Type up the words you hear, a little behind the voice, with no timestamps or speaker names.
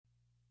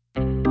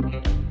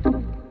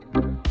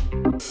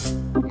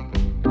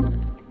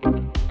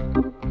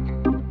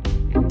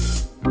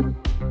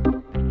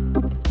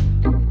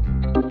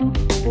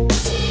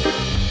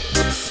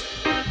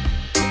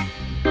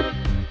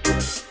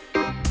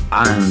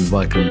And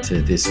welcome to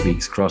this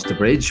week's Cross the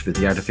Bridge with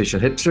the Artificial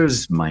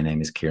Hipsters. My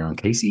name is Ciaran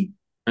Casey.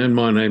 And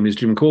my name is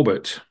Jim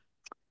Corbett.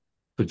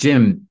 But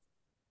Jim,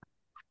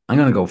 I'm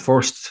going to go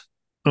first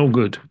Oh,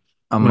 good.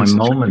 on my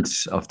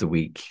moments of the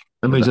week.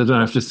 That means I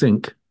don't have to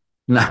think.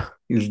 No,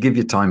 it'll give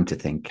you time to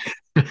think.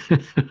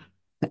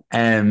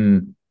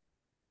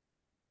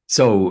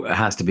 So it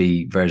has to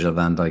be Virgil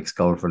van Dijk's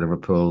goal for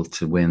Liverpool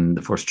to win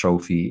the first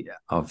trophy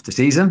of the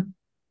season.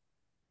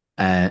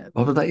 What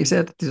was that you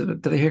said?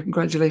 Did I hear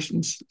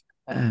congratulations?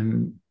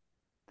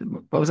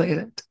 What was that you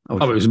said?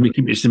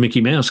 It's the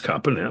Mickey Mouse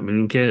Cup, isn't it? I mean,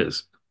 who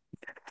cares?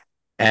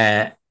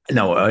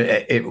 No,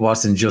 it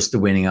wasn't just the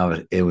winning of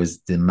it. It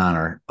was the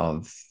manner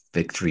of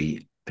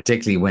victory,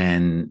 particularly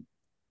when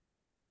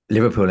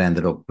Liverpool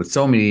ended up with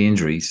so many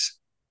injuries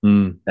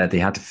that they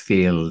had to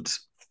field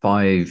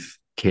 5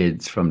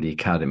 kids from the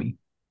academy.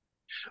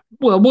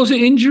 Well, was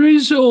it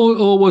injuries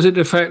or was it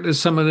the fact that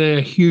some of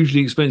their hugely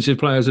expensive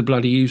players are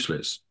bloody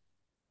useless?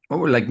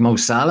 Or like Mo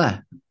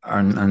Salah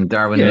and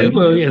Darwin Yeah, Núñez,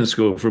 well, he hadn't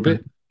scored for a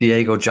bit.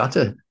 Diego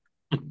Jota,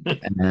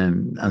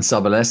 and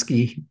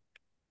Soboleski.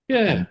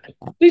 Yeah,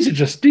 these are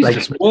just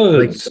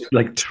words.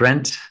 Like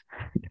Trent.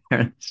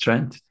 No,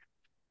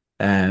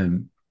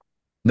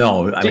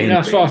 I mean,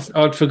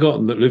 I'd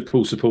forgotten that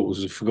Liverpool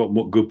supporters have forgotten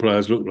what good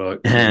players look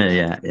like.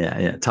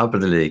 Yeah, top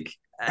of the league.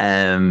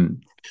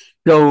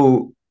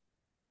 So,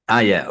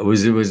 it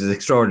was an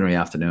extraordinary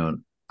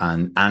afternoon,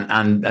 and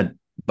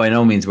by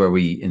no means were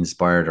we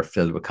inspired or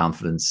filled with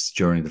confidence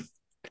during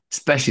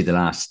especially the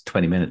last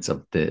 20 minutes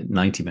of the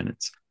 90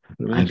 minutes,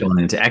 and going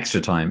into extra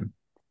time.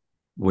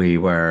 We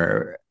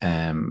were,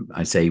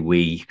 I say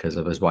we because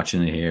I was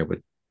watching it here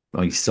with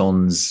my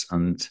sons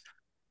and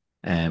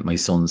my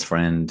son's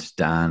friend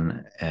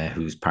Dan,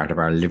 who's part of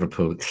our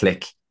Liverpool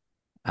clique.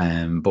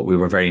 But we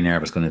were very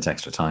nervous going into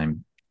extra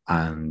time,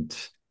 and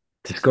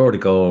to score the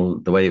goal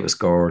the way it was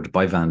scored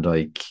by Van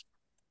Dijk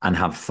and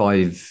have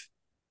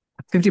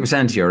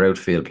 50% of your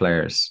outfield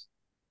players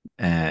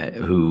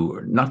who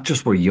not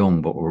just were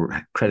young but were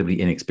incredibly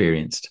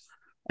inexperienced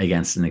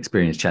against an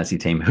experienced Chelsea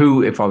team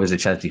who, if I was a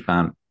Chelsea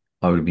fan,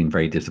 I would have been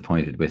very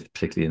disappointed with,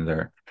 particularly in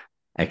their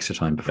extra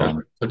time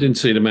performance. I didn't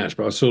see the match,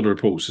 but I saw the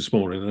reports this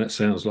morning, and that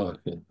sounds like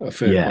a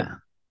fair point.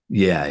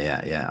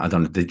 Yeah. I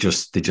don't know. They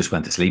just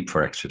went to sleep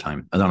for extra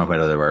time. I don't know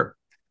whether they were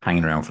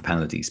hanging around for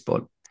penalties,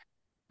 but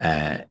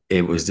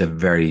it was a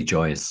very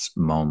joyous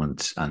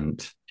moment.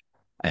 And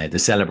the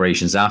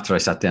celebrations, after I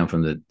sat down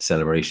from the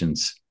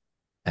celebrations,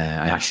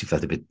 I actually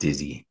felt a bit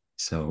dizzy.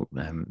 So,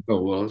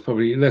 it's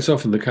probably less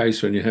often the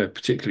case when you have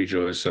particularly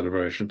joyous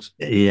celebrations.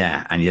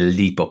 Yeah, and you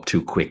leap up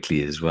too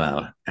quickly as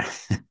well,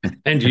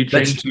 and you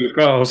change too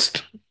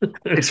fast,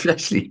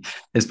 especially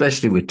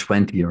with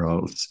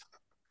 20-year-olds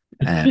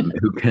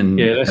who can.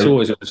 Yeah, that's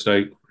always a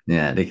mistake.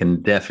 Yeah, they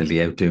can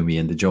definitely outdo me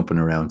in the jumping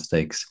around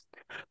stakes.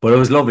 But it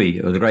was lovely.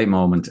 It was a great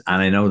moment,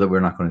 and I know that we're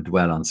not going to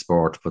dwell on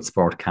sport, but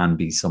sport can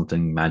be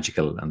something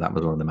magical, and that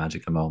was one of the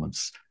magical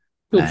moments.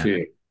 Good for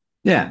you.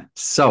 Yeah.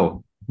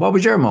 So, what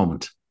was your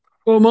moment?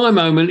 Well, my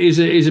moment is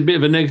a bit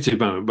of a negative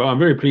moment, but I'm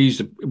very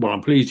pleased. Well,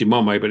 I'm pleased in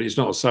one way, but it's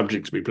not a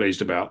subject to be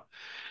pleased about.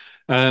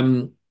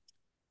 In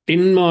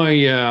my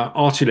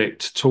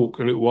Artilect talk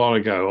a little while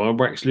ago, I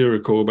waxed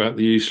lyrical about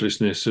the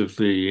uselessness of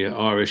the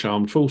Irish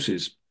Armed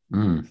Forces,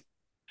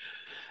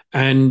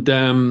 and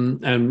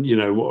you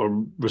know what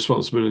a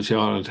responsibility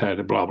Ireland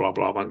had. Blah blah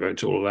blah. I won't go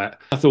into all of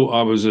that. I thought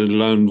I was a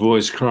lone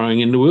voice crying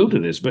in the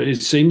wilderness, but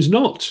it seems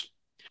not.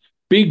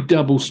 Big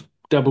double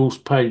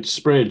page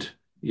spread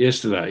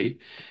yesterday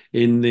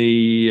in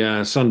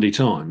the Sunday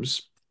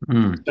Times,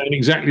 saying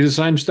exactly the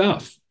same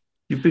stuff.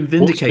 You've been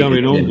vindicated.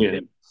 What's going on here?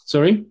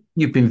 Sorry?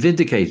 You've been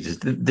vindicated.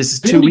 This is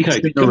 2 weeks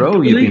in a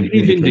row you've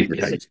been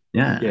vindicated.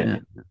 Yeah.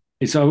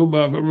 It's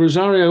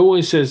Rosario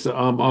always says that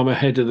I'm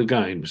ahead of the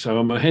game, so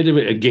I'm ahead of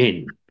it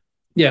again.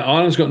 Yeah,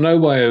 Ireland's got no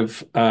way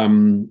of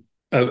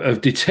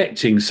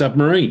detecting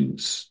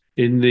submarines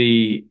in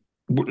the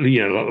like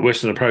the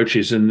Western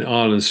approaches and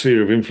Ireland's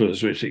sphere of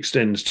influence, which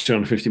extends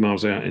 250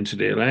 miles out into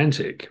the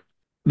Atlantic.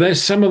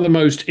 There's some of the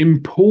most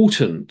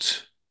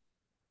important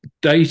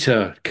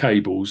data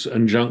cables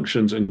and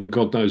junctions and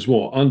God knows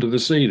what under the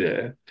sea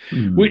there,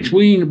 which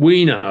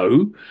we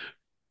know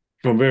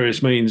from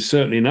various means,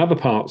 certainly in other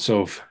parts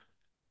of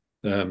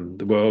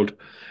the world,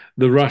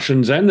 the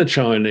Russians and the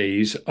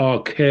Chinese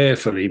are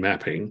carefully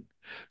mapping,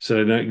 so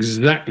they know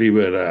exactly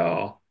where they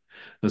are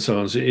and so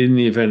on. So in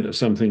the event of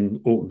something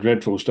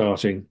dreadful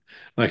starting,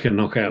 they can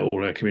knock out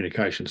all their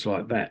communications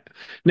like that.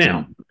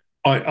 Now,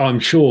 I'm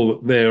sure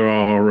that there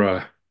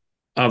are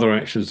other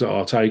actions that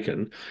are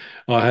taken.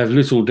 I have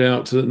little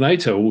doubt that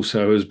NATO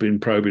also has been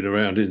probing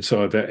around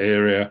inside that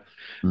area.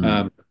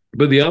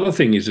 But the other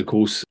thing is, of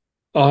course,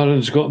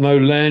 Ireland's got no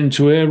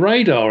land-to-air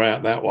radar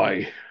out that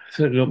way,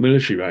 certainly not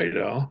military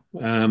radar.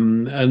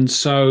 And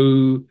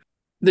so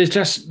there's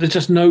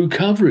just no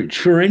coverage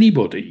for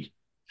anybody.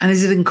 And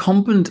is it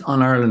incumbent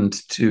on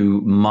Ireland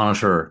to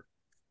monitor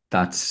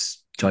that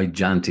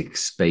gigantic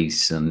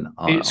space and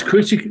It's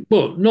critical.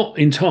 Well, not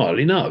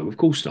entirely. No, of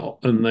course not.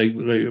 And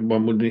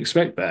one wouldn't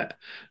expect that.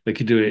 They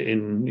could do it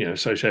in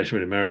association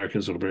with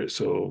Americans or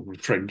Brits or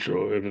French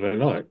or whoever they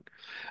like.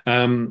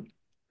 Um,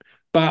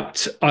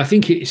 but I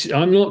think it's.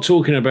 I'm not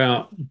talking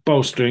about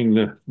bolstering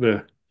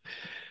the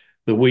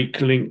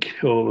weak link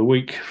or the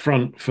weak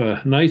front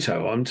for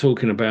NATO. I'm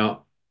talking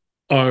about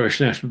Irish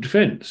national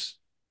defence.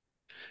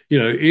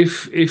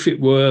 If it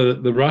were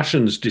that the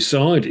Russians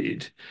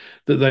decided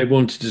that they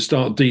wanted to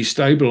start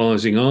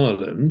destabilising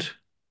Ireland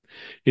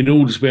in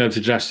order to be able to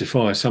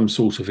justify some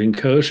sort of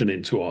incursion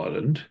into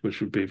Ireland,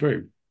 which would be a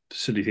very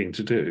silly thing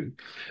to do,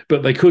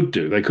 but they could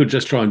do. They could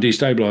just try and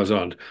destabilise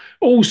Ireland.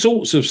 All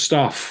sorts of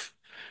stuff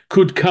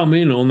could come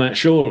in on that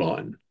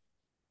shoreline,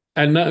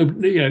 and no,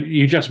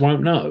 you just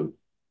won't know.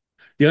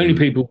 The only Mm.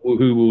 people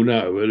who will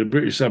know are the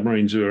British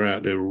submarines who are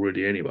out there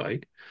already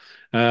anyway,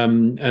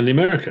 and the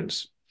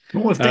Americans.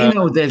 Well, if they Uh,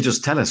 know, they'll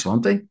just tell us,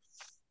 won't they?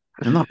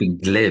 I'm not being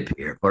glib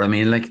here, but I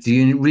mean, like, do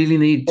you really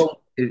need,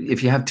 well,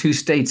 if you have two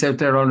states out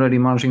there already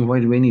monitoring, why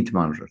do we need to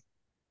monitor it?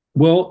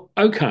 Well,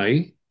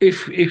 okay.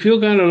 If you're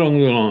going along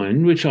the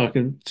line, which I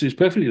can, it's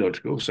perfectly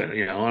logical, saying,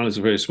 Ireland's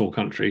a very small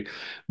country,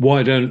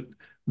 why don't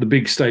the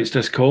big states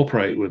just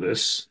cooperate with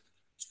us?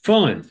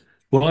 Fine.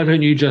 Why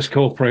don't you just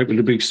cooperate with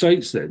the big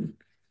states then?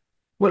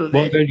 Well,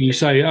 Why don't you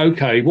say,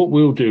 okay, what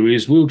we'll do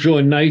is we'll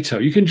join NATO.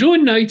 You can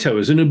join NATO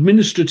as an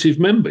administrative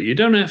member. You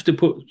don't have to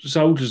put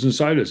soldiers and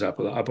sailors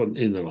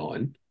in the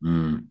line.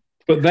 mm.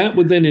 But that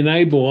would then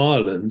enable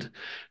Ireland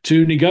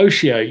to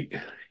negotiate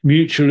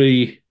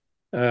mutually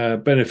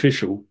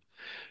beneficial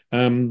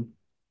um,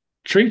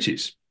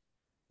 treaties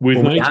with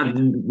Well,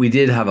 NATO. we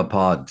did have a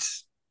pod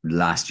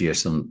last year,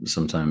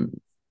 sometime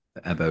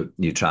about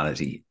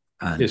neutrality,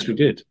 and Yes, we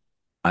did.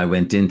 I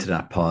went into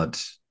that pod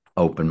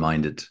open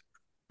minded,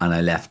 and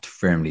I left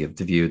firmly of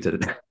the view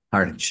that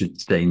Ireland should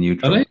stay I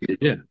neutral. think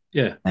yeah,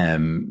 yeah.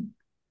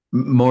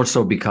 More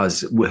so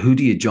because who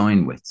do you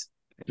join with?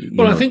 You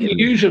Well, I know, think the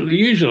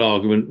usual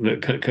argument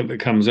that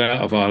comes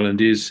out of Ireland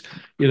is,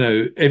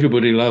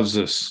 everybody loves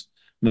us.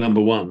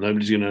 Number one,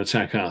 nobody's going to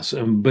attack us,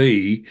 and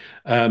B,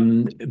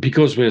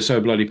 because we're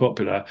so bloody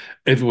popular,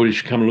 everybody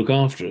should come and look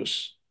after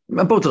us.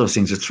 both of those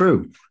things are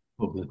true.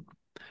 Well,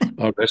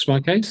 I'll rest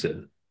my case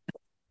then.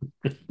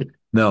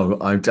 No,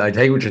 I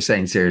take what you're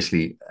saying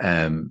seriously.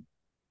 I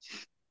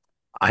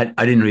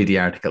didn't read the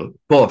article,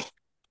 but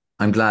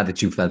I'm glad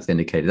that you felt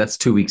vindicated. That's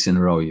 2 weeks in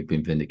a row you've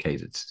been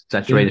vindicated.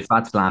 Yeah. Saturated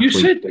fats last You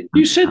week. said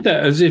you said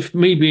that as if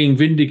me being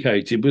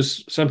vindicated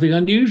was something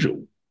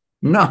unusual.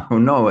 No,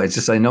 no, it's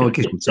just I know it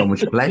gives me so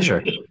much pleasure.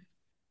 Do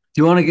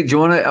you want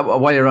to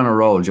while you're on a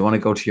roll, do you want to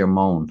go to your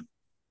moan?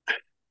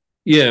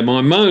 Yeah,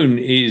 my moan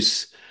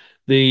is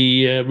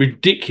the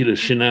ridiculous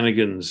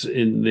shenanigans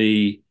in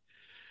the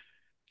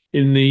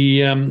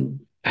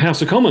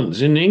House of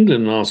Commons in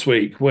England last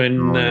week when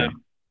Oh yeah.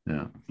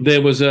 Yeah.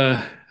 there was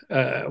a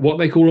what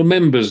they call a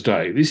members'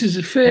 day. This is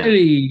a Yeah.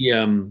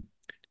 fairly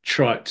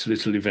trite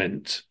little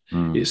event.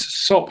 Mm. It's a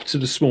sop to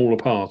the smaller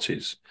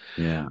parties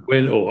Yeah.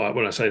 when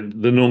I say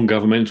the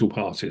non-governmental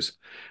parties,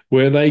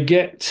 where they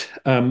get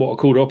what are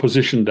called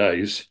opposition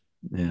days,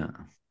 Yeah.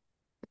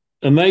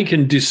 and they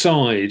can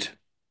decide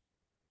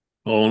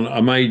on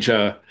a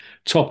major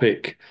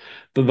topic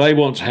that they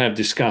want to have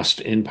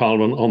discussed in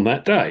Parliament on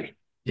that day.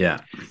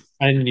 Yeah.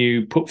 And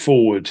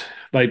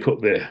they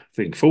put their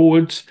thing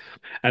forwards,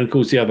 and of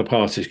course the other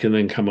parties can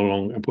then come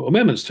along and put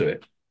amendments to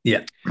it.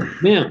 Yeah.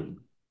 Now,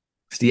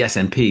 It's the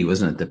SNP,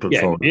 wasn't it, that put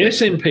yeah, forward? the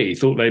SNP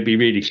thought they'd be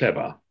really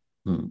clever,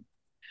 Mm.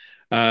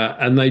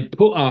 and they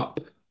put up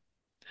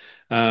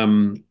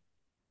um,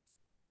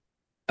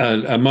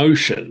 a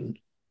motion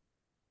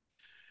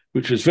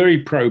which was very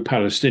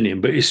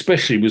pro-Palestinian, but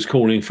especially was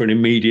calling for an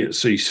immediate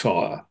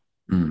ceasefire.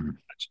 Mm.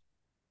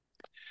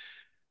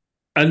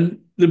 And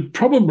the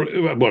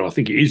problem, well, I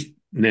think it is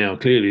now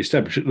clearly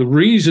established that the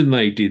reason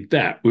they did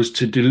that was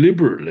to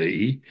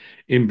deliberately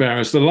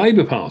embarrass the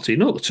Labour Party,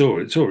 not the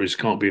Tories. The Tories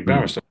can't be Mm.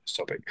 embarrassed on this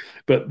topic,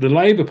 but the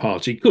Labour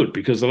Party could,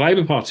 because the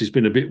Labour Party's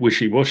been a bit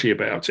wishy-washy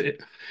about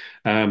it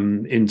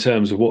in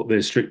terms of what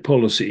their strict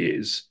policy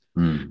is.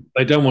 Mm.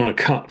 They don't want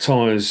to cut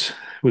ties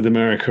with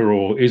America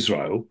or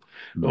Israel.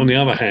 On the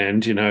Mm. other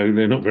hand,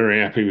 they're not very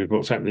happy with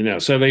what's happening now.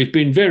 So they've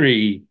been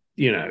very,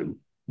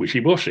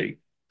 wishy-washy.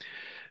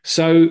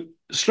 So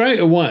straight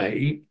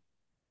away,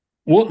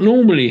 what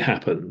normally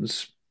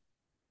happens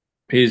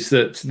is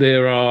that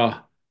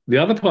the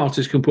other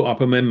parties can put up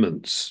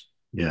amendments.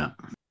 Yeah.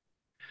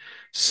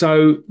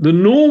 So the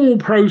normal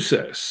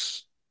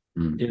process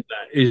Mm. in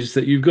that is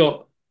that you've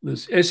got the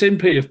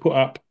SNP have put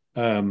up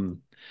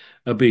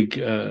a big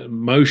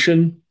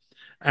motion,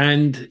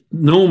 and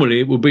normally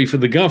it would be for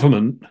the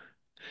government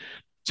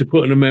to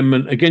put an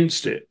amendment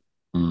against it,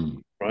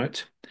 Mm.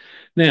 right?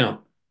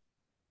 Now,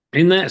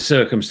 in that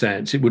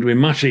circumstance, it would have been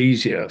much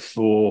easier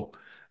for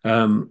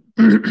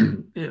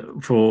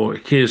for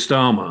Keir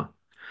Starmer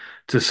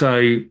to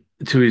say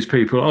to his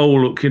people, "Oh,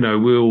 look,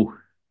 we'll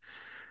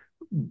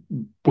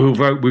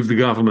vote with the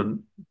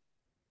government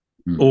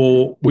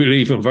or we'll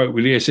even vote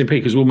with the SNP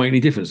because it won't make any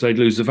difference. They'd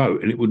lose the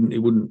vote, and it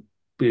wouldn't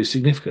be of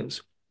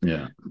significance.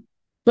 Yeah.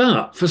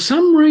 But for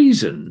some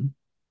reason,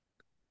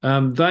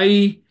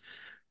 they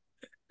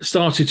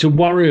started to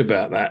worry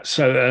about that.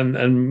 So,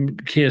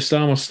 and Keir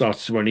Starmer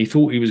started to worry. He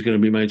thought he was going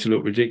to be made to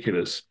look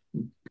ridiculous.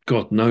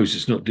 God knows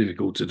it's not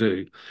difficult to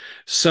do.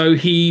 So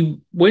he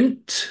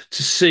went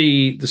to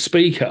see the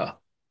Speaker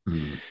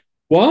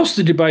whilst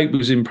the debate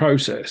was in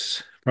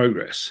progress,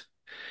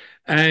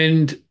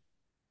 and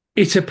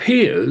it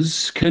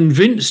appears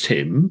convinced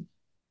him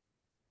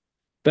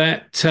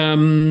that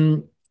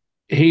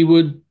he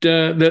would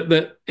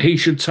that he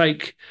should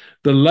take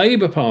the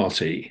Labour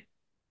Party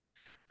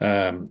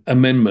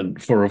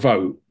amendment for a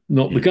vote,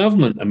 not the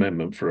government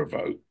amendment for a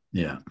vote.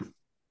 Yeah.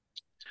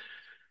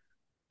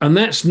 And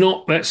that's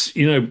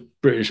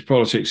British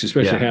politics,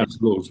 especially House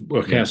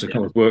of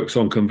Commons works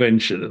on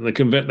convention,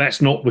 and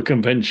that's not the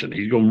convention.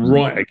 He's gone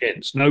right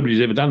against.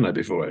 Nobody's ever done that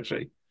before,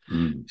 actually.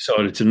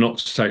 Decided to not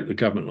to take the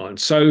government line.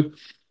 So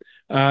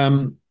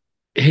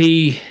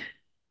he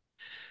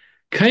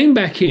came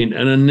back in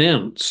and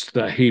announced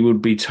that he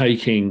would be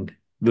taking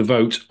the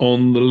vote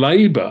on the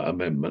Labour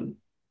amendment,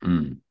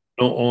 not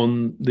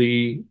on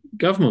the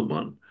government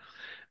one.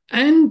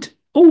 And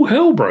all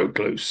hell broke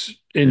loose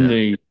in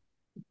the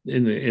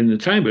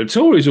chamber.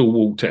 Tories all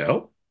walked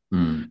out.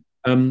 The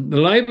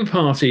Labour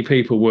Party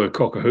people were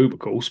cock-a-hoop, of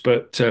course,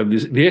 but the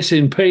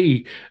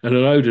SNP and a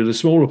load of the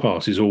smaller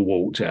parties all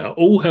walked out.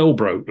 All hell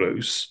broke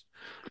loose.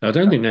 I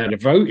don't think they had a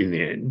vote in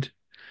the end.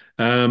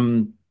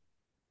 And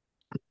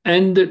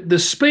the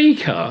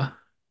Speaker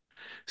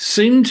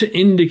seemed to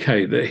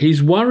indicate that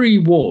his worry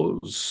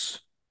was,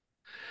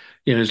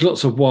 there's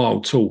lots of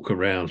wild talk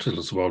around. There's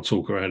lots of wild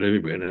talk around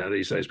everywhere now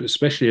these days, but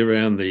especially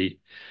around the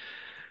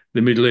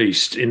Middle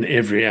East in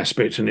every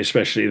aspect, and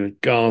especially the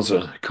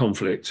Gaza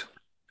conflict.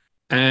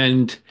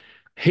 And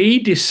he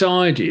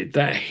decided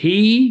that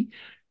he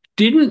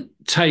didn't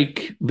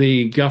take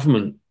the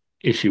government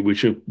issue,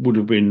 which would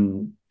have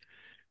been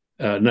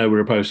no,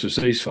 we're opposed to a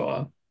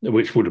ceasefire,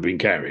 which would have been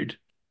carried.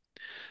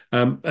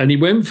 And he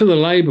went for the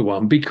Labour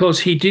one because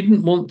he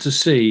didn't want to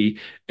see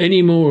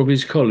any more of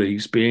his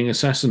colleagues being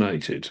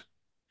assassinated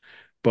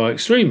by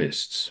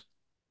extremists.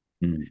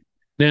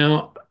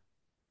 Now,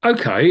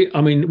 okay,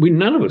 I mean,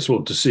 none of us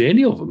want to see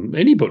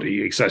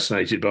anybody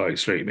assassinated by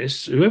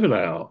extremists, whoever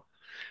they are.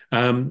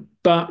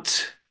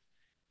 But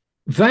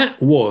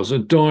that was a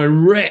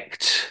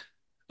direct,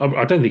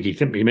 I don't think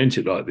he meant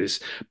it like this,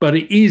 but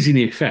it is in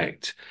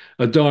effect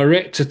a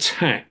direct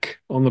attack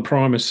on the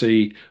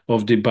primacy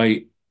of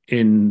debate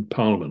in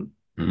Parliament.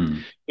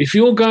 If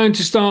you're going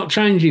to start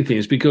changing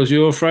things because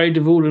you're afraid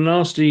of all the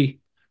nasty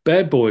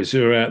bad boys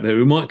who are out there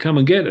who might come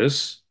and get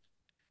us,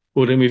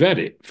 well, then we've had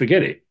it.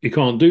 Forget it. You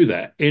can't do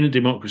that. In a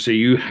democracy,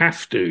 you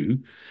have to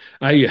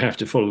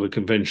follow the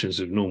conventions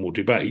of normal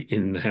debate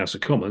in the House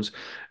of Commons,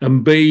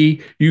 and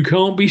B, you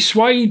can't be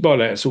swayed by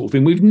that sort of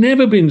thing. We've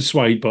never been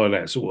swayed by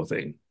that sort of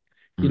thing.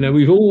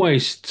 We've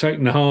always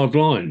taken the hard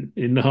line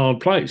in the hard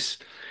place.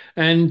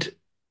 And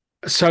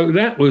so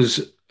that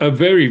was a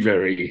very,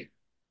 very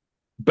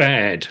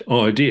bad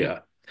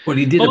idea. Well,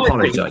 he did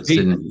apologise,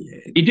 didn't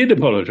he? He did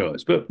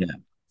apologise, but of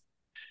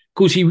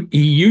course he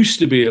used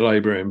to be a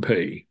Labour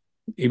MP.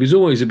 He was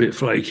always a bit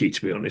flaky,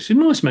 to be honest. He's a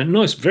nice man,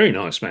 very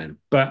nice man,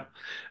 but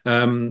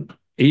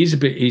he's a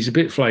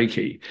bit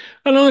flaky.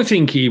 And I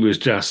think he was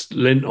just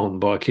lent on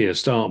by Keir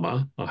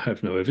Starmer. I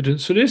have no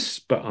evidence for this,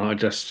 but I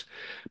just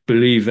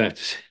believe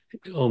that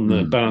on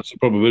the balance of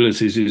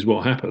probabilities is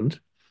what happened.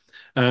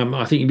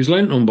 I think he was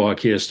lent on by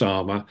Keir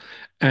Starmer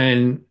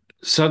and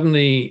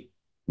suddenly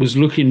was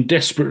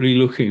desperately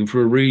looking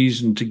for a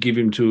reason to give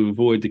him to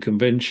avoid the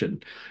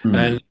convention.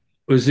 And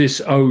was this,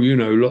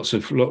 lots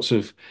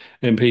of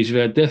MPs have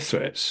had death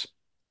threats.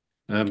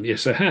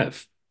 Yes, they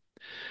have.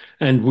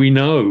 And we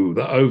know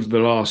that over the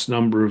last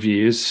number of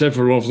years,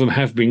 several of them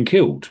have been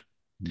killed.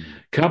 A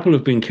couple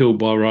have been killed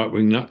by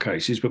right-wing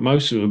nutcases, but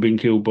most of them have been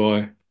killed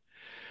by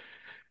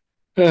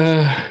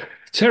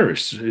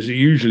terrorists,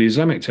 usually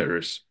Islamic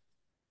terrorists.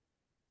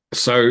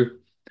 So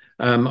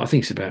I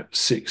think it's about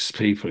 6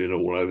 people in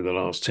all over the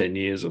last 10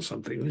 years or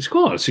something. It's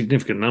quite a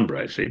significant number,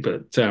 actually,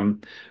 but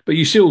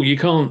you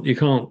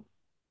can't.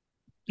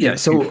 Yeah,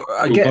 so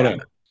I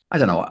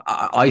don't know.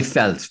 I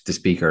felt the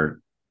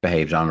Speaker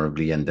behaved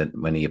honourably, and that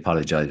when he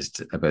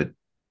apologised about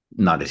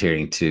not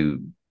adhering to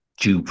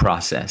due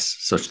process,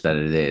 such that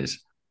it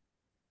is,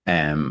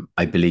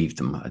 I believed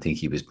him. I think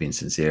he was being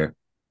sincere.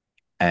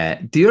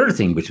 The other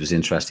thing which was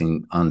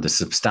interesting on the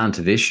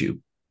substantive issue,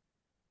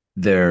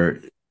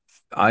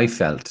 I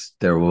felt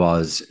there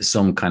was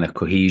some kind of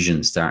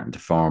cohesion starting to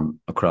form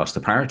across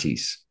the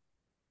parties,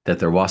 that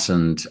there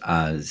wasn't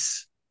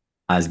as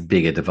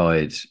big a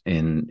divide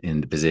in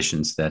the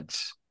positions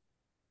that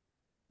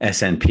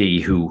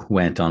SNP, who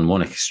went on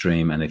one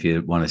extreme, and if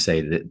you want to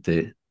say that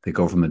the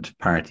government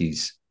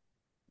parties,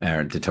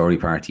 the Tory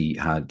party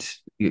had,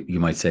 you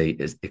might say,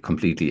 a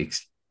completely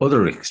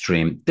other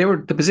extreme.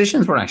 The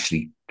positions were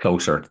actually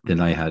closer than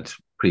I had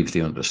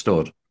previously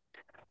understood,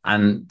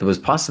 and there was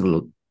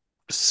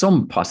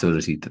some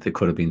possibility that there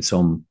could have been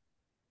some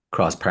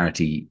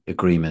cross-party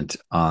agreement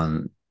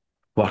on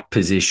what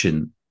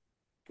position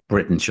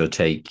Britain should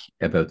take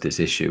about this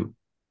issue.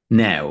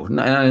 Now,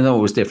 I know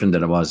it was different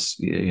than it was,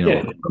 Yeah.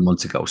 a couple of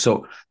months ago.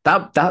 So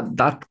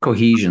that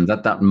cohesion,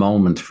 that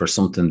moment for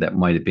something that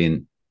might have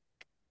been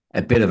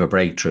a bit of a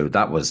breakthrough,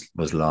 that was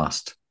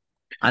lost.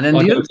 And then I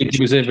the other don't think it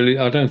was ever.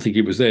 I don't think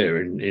it was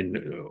there.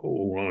 In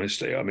all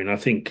honesty, I mean, I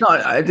think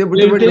no, they were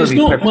going to there's be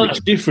not perfectly. much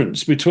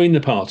difference between the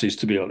parties,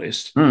 to be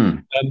honest.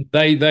 Mm,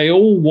 They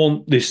all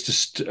want this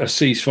a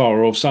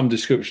ceasefire of some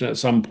description at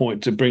some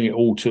point to bring it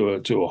all to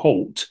a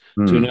halt,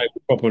 to mm,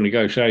 enable proper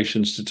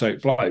negotiations to take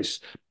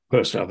place.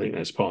 Personally, I think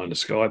that's pie in the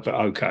sky, but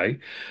okay.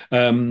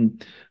 Um,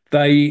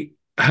 they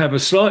have a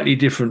slightly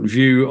different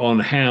view on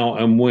how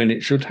and when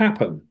it should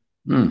happen.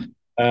 mm.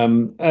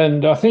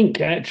 And I think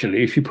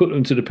actually, if you put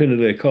them to the pin of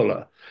their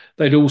collar,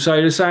 they'd all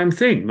say the same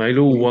thing. They'd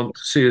all want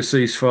to see a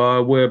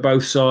ceasefire where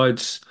both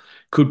sides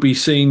could be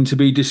seen to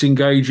be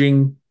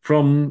disengaging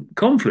from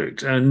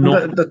conflict and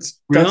Well, not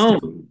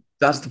rearming.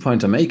 that's the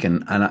point I'm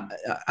making, and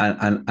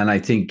I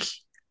think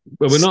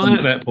But we're not at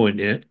some. that point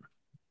yet.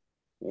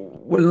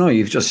 Well, no,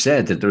 you've just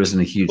said that there isn't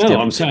a huge No, I'm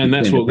difference saying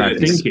that's between the what they're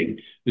parties. thinking.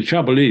 The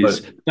trouble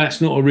is, But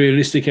that's not a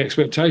realistic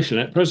expectation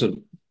at present.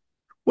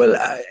 well,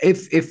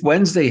 if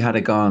Wednesday had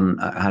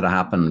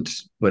happened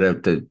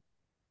without the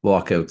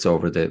walkouts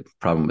over the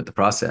problem with the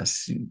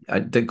process,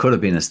 there could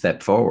have been a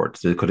step forward.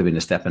 There could have been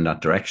a step in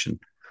that direction,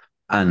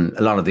 and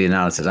a lot of the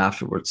analysis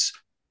afterwards,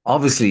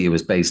 obviously, it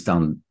was based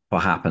on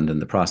what happened in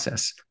the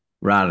process,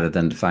 rather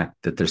than the fact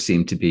that there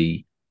seemed to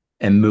be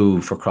a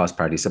move for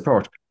cross-party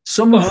support.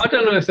 Some Well, of I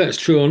don't know if that's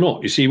true or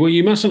not. You see, well,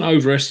 you mustn't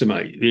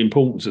overestimate the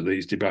importance of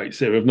these debates.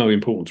 They're of no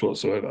importance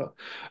whatsoever.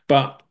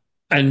 But,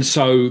 and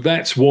so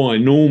that's why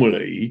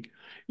normally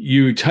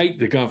you take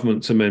the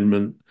government's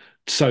amendment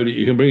so that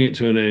you can bring it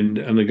to an end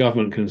and the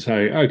government can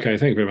say, okay,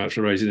 thank you very much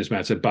for raising this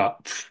matter,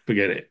 but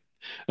forget it.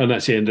 And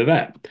that's the end of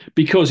that.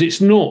 Because it's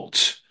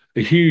not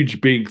a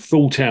huge, big,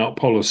 thought out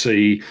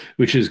policy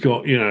which has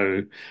got,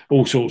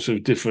 all sorts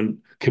of different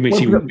well,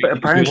 committee but meetings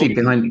apparently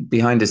behind it.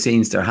 behind the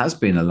scenes, there has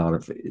been a lot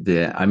of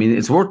the. I mean,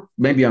 it's worth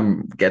maybe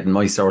I'm getting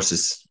my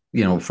sources,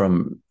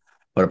 from,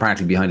 but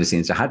apparently behind the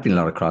scenes there had been a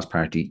lot of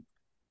cross-party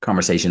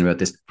conversation about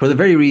this for the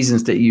very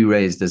reasons that you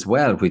raised as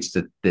well, which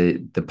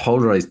the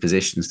polarized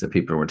positions that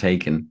people were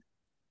taking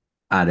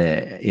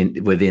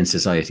within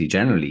society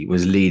generally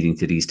was leading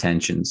to these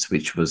tensions,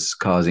 which was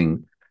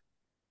causing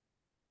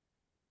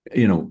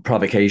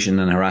provocation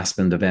and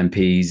harassment of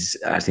MPs.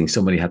 I think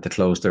somebody had to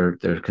close their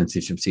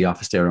constituency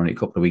office there only a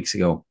couple of weeks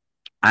ago.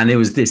 And it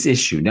was this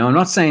issue. Now, I'm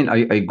not saying I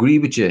agree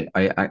with you.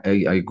 I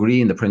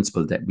agree in the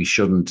principle that we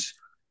shouldn't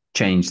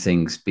change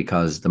things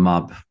because the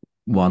mob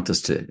want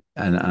us to.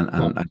 And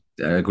I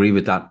agree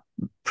with that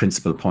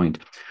principal point.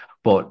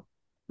 But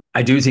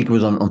I do think it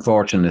was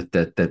unfortunate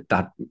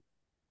that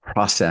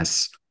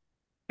process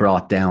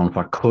brought down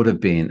what could have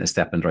been a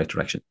step in the right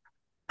direction.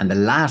 And the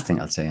last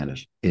thing I'll say on it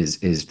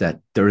is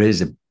that there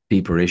is a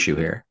deeper issue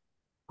here,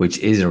 which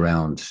is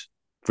around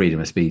freedom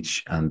of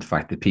speech and the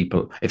fact that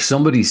people, if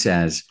somebody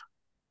says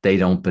they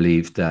don't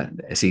believe that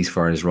a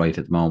ceasefire is right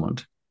at the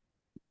moment,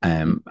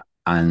 and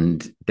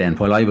then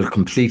while I will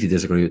completely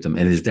disagree with them,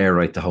 it is their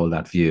right to hold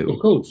that view. Of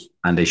course.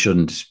 And they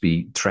shouldn't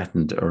be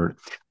threatened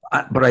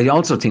but I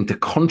also think the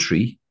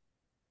country,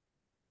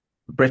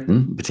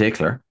 Britain in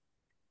particular,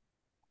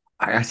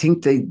 I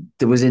think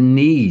there is a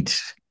need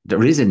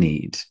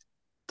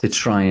to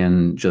try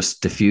and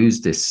just diffuse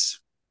this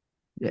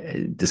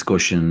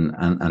discussion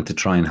and to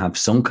try and have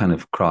some kind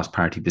of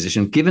cross-party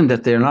position, given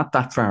that they're not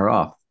that far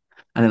off.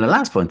 And then the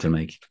last point to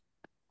make,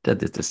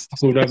 that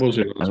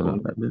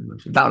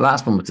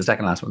last one was the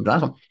second last one. The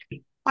last one,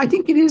 I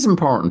think it is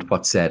important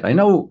what's said. I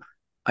know.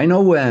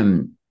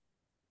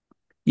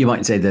 You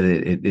might say that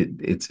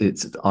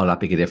it's all that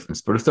big a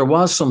difference, but if there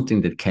was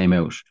something that came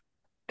out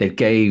that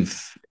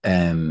gave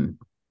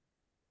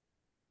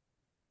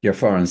your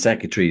foreign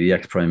secretary, the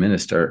ex-prime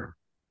minister,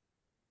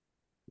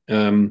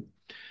 Lord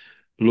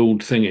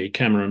Thingy,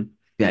 Cameron.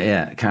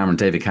 David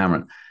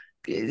Cameron,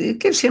 it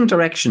gives him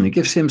direction. It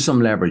gives him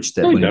some leverage.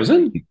 That No, he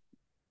doesn't.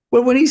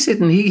 When he's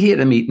sitting, he had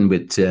a meeting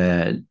with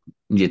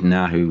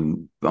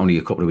Netanyahu only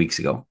a couple of weeks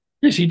ago.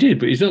 Yes, he did,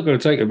 but he's not going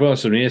to take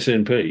advice from the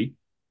SNP.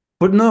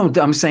 But no,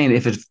 I'm saying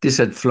if this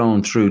had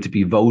flown through to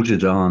be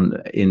voted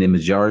on in a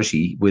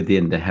majority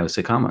within the House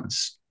of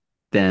Commons,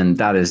 then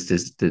that is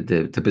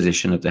the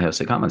position of the House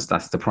of Commons.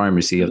 That's the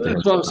primacy of the House.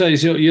 That's what I'm saying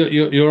is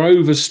you're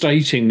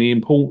overstating the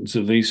importance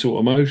of these sort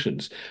of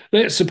motions.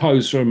 Let's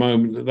suppose for a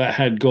moment that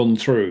had gone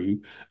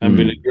through and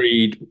been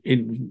agreed,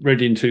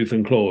 read in tooth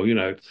and claw.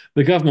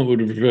 The government would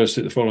have reversed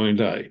it the following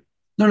day.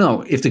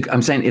 No.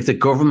 I'm saying if the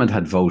government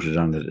had voted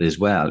on it as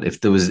well, if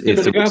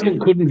the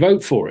government couldn't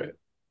vote for it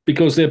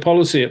because their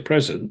policy at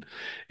present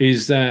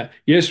is that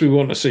yes, we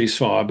want a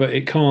ceasefire, but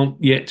it can't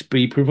yet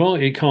be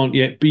provided. It can't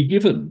yet be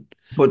given.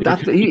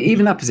 But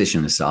even that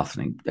position is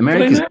softening.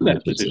 America's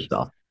that position.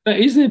 That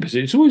is their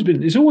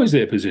position. It's always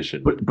their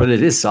position. But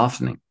it is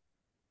softening.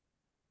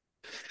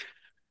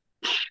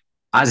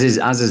 As is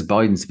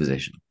Biden's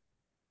position.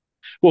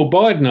 Well,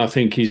 Biden, I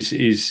think,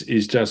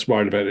 is just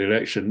worried about the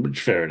election,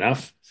 which fair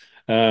enough.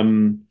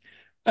 And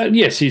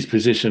yes, his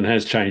position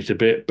has changed a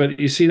bit, but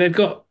you see,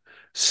 the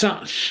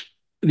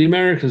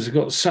Americans have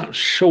got such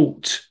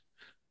short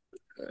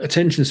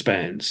attention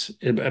spans,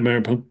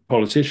 American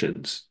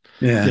politicians.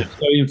 Yeah.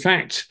 So, in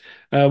fact,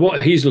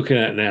 what he's looking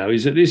at now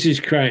is that this is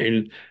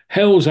creating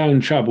hell's own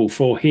trouble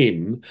for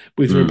him,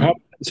 with Mm.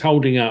 Republicans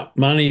holding up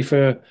money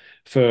for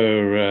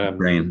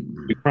Brain.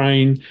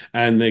 Ukraine,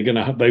 and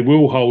they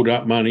will hold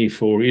up money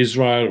for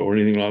Israel or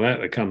anything like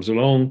that that comes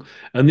along.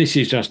 And this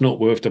is just not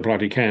worth the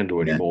bloody candle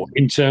Yeah. anymore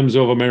in terms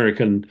of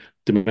American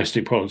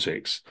domestic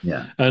politics.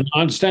 Yeah. And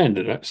I understand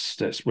that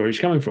that's where he's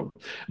coming from.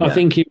 I Yeah.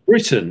 think in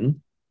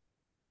Britain,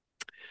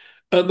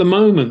 at the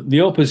moment,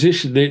 the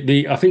opposition,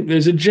 I think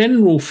there's a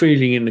general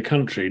feeling in the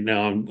country.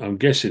 Now, I'm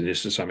guessing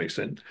this to some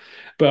extent,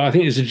 but I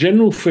think there's a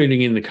general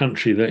feeling in the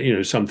country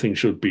that something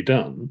should be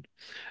done.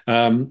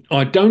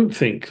 I don't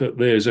think that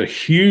there's a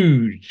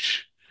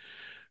huge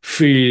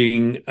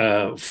feeling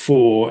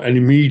for an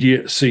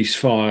immediate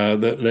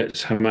ceasefire that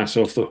lets Hamas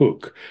off the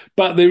hook,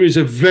 but there is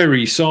a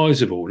very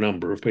sizable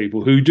number of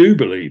people who do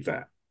believe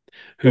that,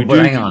 who But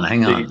do hang on,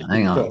 hang on, believe.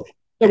 hang on.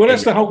 Well,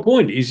 that's the whole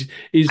point. Is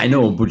I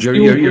know, but the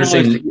you're organised.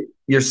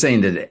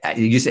 saying that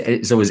you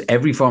say so. Is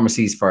every form of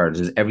ceasefire?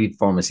 Does every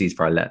form of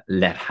ceasefire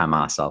let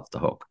Hamas off the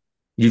hook?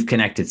 You've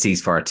connected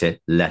ceasefire to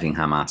letting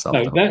Hamas off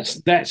No, the hook.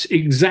 that's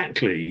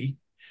exactly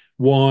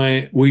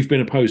why we've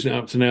been opposing it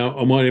up to now,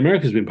 and why the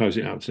Americans have been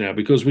opposing it up to now,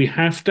 because we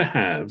have to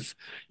have.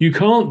 You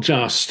can't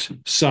just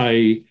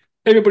say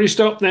everybody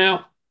stop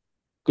now,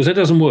 because that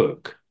doesn't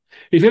work.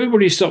 If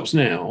everybody stops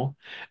now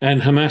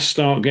and Hamas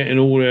start getting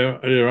all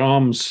their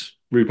arms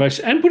replaced,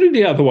 and put it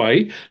the other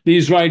way, the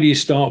Israelis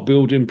start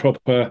building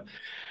proper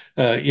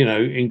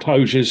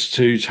enclosures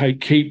to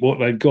keep what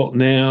they've got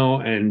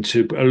now and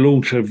to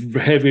launch a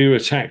heavier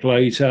attack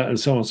later, and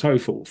so on and so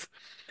forth.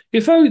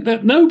 If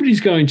that nobody's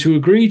going to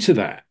agree to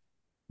that,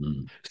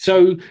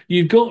 so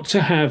you've got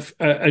to have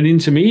an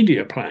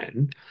intermediate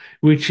plan,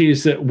 which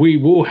is that we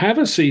will have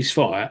a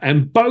ceasefire,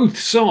 and both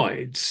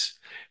sides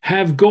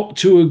have got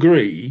to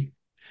agree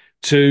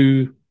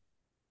to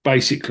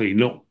basically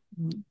not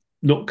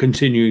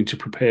continuing to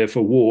prepare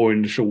for war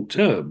in the short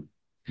term.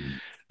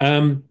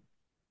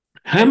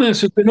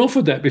 Hamas have been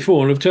offered that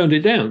before and have turned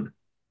it down.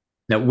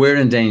 Now we're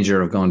in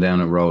danger of going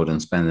down a road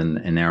and spending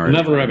an hour.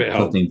 Another rabbit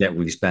hole. Something that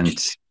we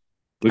spent.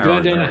 We're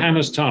going down a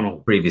Hamas tunnel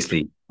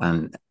previously,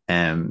 and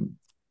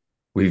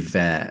we've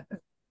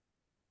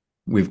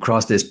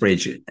crossed this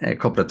bridge a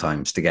couple of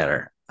times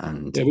together,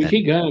 and yeah, we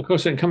keep going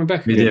across it and coming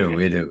back. We again.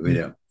 We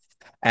do.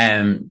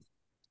 And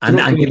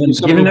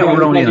given that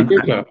we're only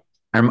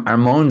on our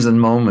moans and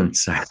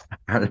moments are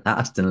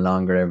lasting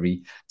longer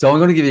so I'm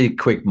going to give you a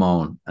quick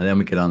moan and then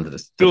we get on to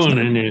this. Go on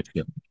then.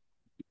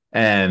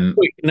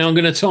 Quick. Now I'm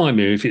going to time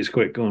you if it's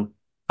quick. Go on.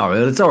 All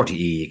right, it's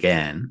RTE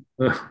again,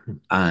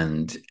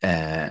 and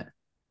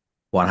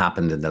what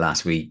happened in the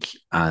last week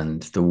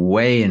and the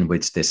way in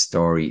which this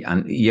story,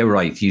 and you're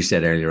right, you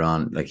said earlier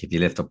on, like if you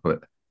lift up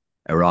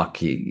a rock,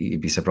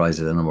 you'd be surprised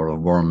at the number of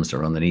worms that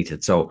are underneath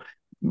it. So,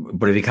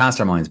 but if you cast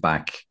our minds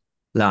back,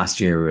 last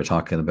year we were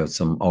talking about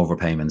some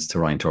overpayments to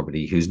Ryan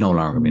Tubridy, who's no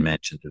longer been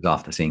mentioned, is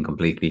off the scene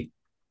completely.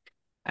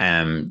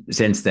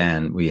 Since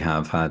then, we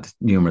have had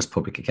numerous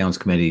public accounts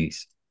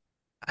committees,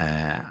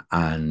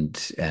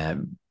 and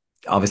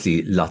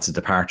obviously lots of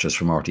departures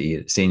from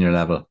RTE at senior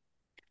level,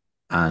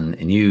 and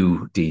a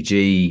new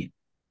DG.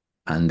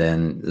 And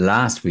then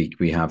last week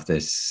we have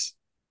this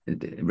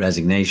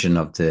resignation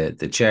of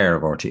the chair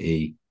of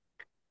RTE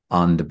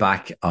on the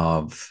back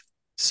of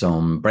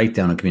some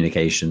breakdown in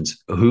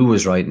communications. Who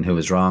was right and who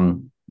was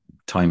wrong,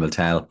 time will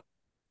tell.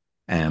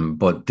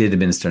 But did the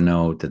minister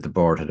know that the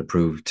board had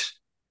approved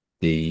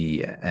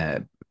the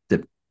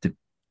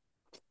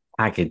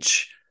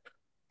package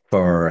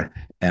for,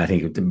 I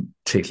think,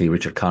 particularly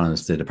Richard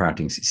Collins, the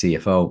departing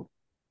CFO?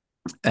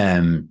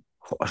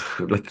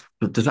 Like,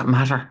 does that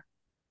matter?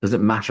 Does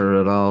it matter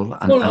at all?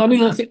 I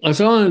mean, I think,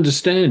 as I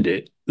understand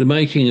it, the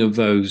making of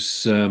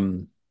those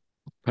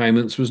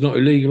payments was not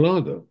illegal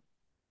either.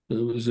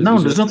 There's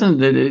nothing.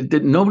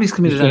 Nobody's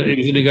committed. It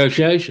was a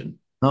negotiation.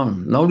 No,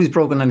 nobody's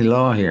broken any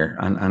law here.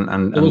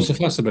 And what's the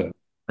fuss about?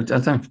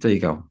 There you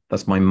go.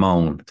 That's my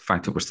moan. The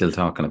fact that we're still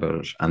talking about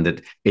it, and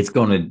that it's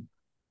going to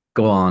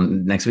go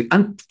on next week.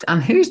 And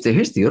here's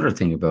the other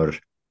thing about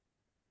it.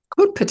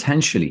 Could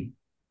potentially,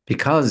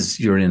 because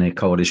you're in a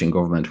coalition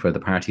government where the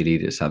party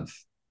leaders have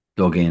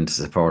dug in to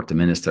support the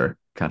minister,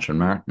 Catherine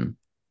Martin,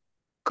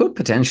 could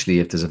potentially,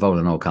 if there's a vote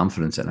of no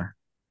confidence in her,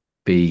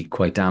 be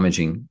quite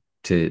damaging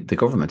to the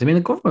government. I mean,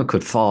 the government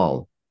could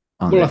fall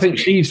on this. I think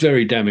she's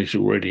very damaged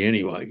already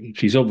anyway.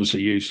 She's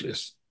obviously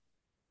useless.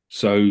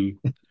 So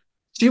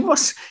she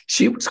was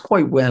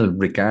quite well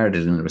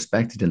regarded and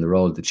respected in the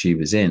role that she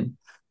was in.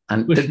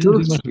 And there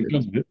does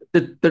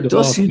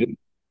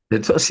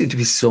seem to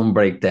be some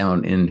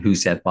breakdown in who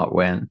said what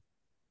when.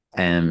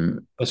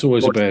 That's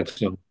always a bad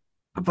thing.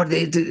 But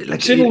they do,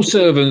 like, civil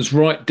servants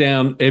write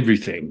down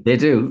everything. They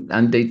do,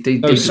 and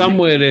they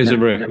somewhere there's a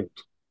record.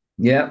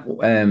 Yeah.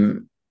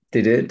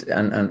 They did,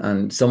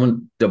 and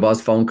there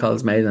was phone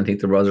calls made. And I think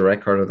there was a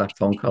record of that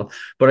phone call.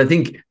 But I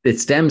think it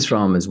stems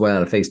from as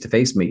well a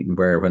face-to-face meeting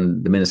where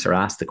when the minister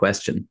asked the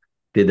question,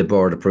 "Did the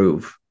board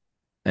approve?"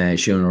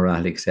 Siún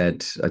O'Reilly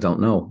said, "I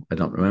don't know, I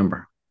don't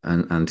remember."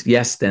 And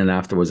yes, then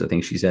afterwards, I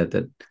think she said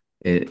that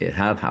it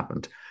had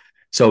happened.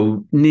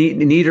 So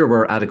neither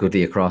were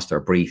adequately across their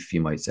brief,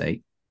 you might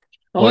say.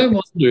 I But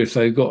wonder if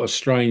they've got a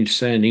strange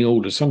standing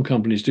order. Some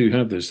companies do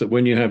have this, that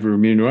when you have a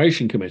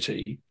remuneration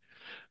committee,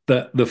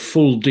 that the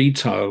full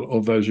detail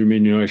of those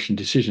remuneration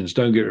decisions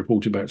don't get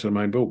reported back to the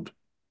main board.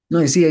 no,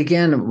 you see,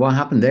 again, what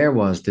happened there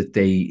was that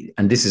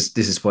and this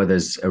is why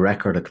there's a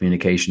record of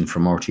communication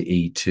from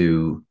RTE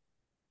to,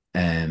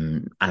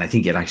 and I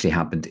think it actually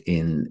happened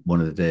in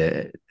one of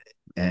the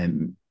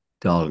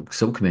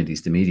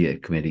subcommittees, the media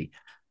committee.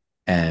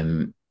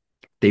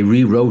 They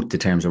rewrote the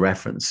terms of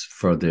reference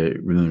for the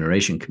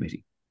remuneration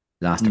committee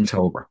last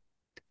October,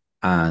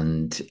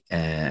 and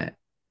and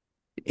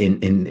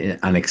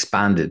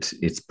expanded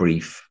its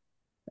brief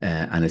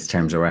and its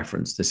terms of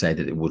reference to say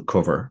that it would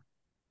cover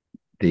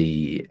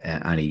the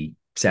any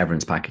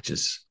severance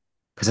packages,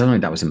 because I don't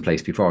think that was in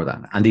place before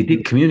that, and they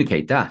did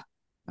communicate that,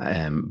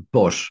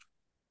 but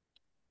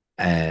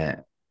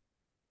it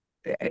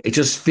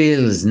just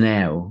feels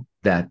now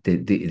that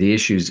the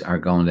issues are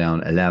going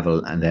down a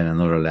level and then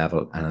another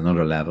level and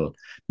another level.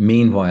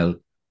 Meanwhile,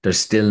 there's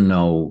still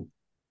no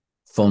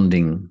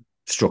funding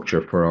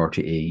structure for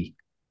RTE.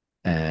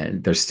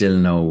 There's still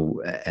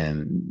no,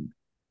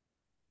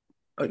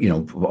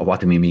 what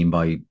do we mean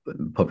by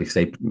public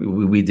state?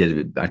 We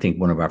did, I think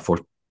one of our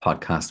first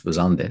podcasts was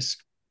on this.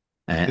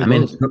 I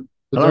mean,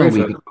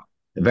 the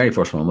very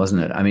first one,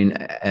 wasn't it? I mean,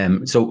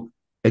 so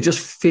it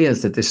just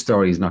feels that this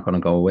story is not going to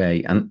go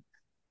away. And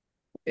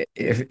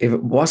if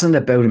it wasn't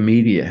about a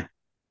media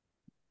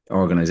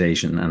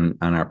organization and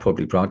our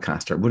public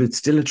broadcaster, would it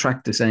still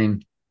attract the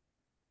same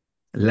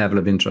level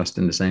of interest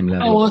in the same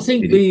level? Oh, I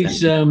think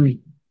these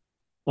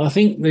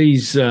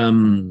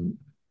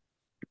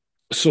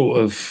sort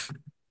of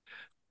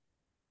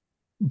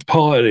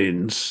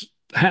pilot-ins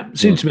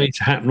seem to me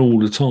to happen all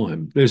the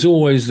time. There's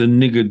always the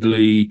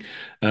niggardly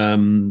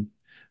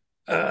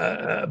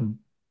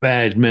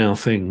bad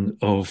mouthing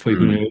of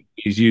people who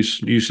is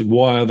used to,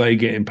 why are they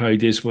getting paid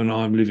this when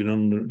I'm living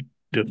on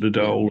the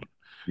dole?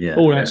 Yeah.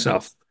 All that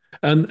stuff.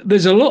 And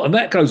there's a lot, and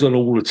that goes on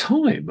all the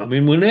time. I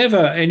mean, whenever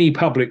any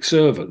public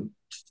servant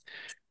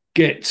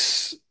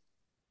gets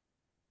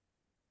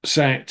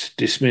sacked,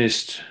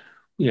 dismissed,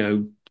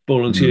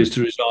 volunteers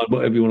to resign,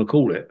 whatever you want to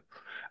call it,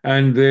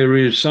 and there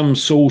is some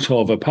sort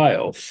of a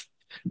payoff.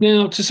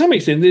 Now, to some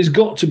extent, there's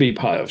got to be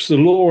payoffs. The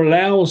law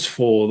allows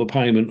for the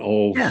payment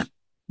of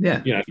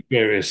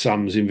various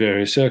sums in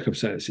various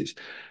circumstances.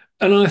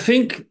 And I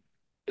think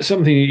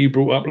something that you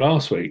brought up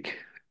last week,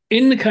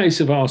 in the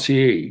case of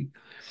RTE,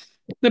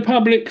 the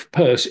public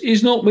purse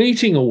is not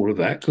meeting all of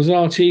that because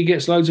RTE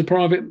gets loads of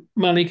private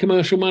money,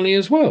 commercial money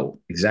as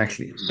well.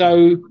 Exactly.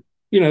 So,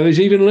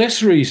 there's even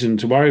less reason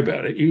to worry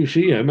about it.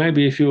 Usually,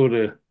 maybe if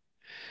you're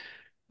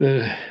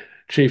the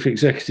chief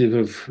executive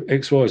of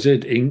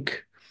XYZ Inc.,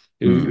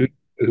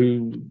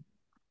 who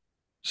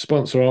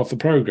sponsor half the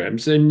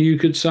programs, then you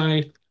could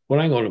say, well,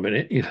 hang on a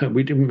minute,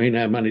 we didn't mean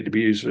our money to be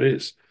used for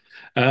this.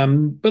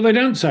 But they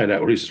don't say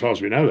that, or at least as far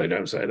as we know, they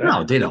don't say that.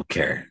 No, they don't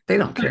care. They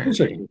don't care. Of course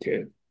they don't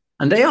care.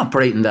 And they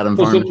operate in that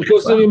environment.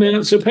 Because the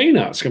amounts of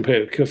peanuts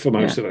compared for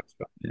most of those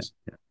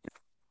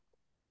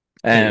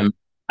companies.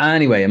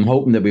 Anyway, I'm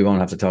hoping that we won't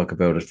have to talk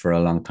about it for a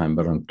long time,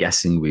 but I'm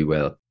guessing we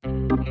will.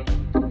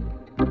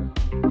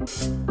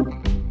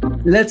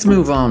 Let's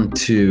move on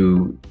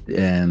to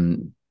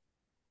the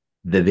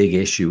big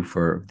issue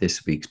for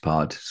this week's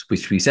pod,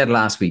 which we said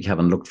last week,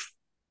 having looked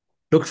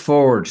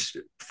forward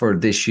for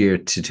this year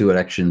to two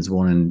elections,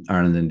 one in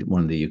Ireland and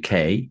one in the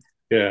UK.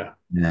 Yeah.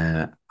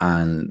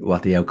 And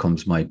what the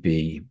outcomes might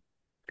be.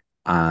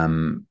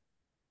 And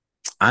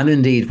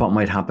indeed what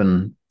might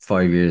happen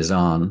 5 years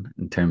on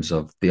in terms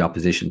of the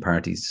opposition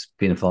parties,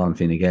 Fianna Fáil and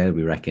Fine Gael,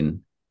 we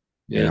reckon,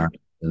 in Ireland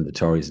and the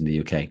Tories in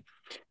the UK.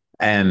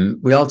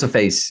 We also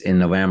face in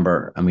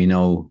November, and we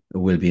know it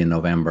will be in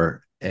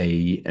November,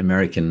 a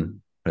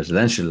American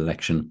presidential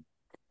election.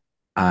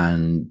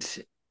 And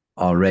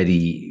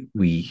already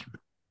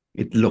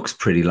it looks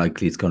pretty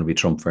likely it's going to be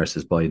Trump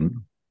versus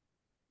Biden.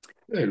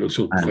 It looks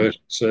all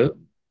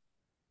certain.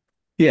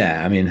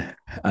 Yeah, I mean,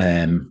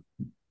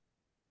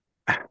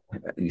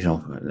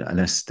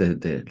 unless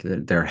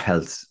their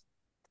health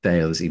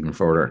fails even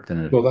further,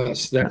 then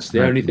that's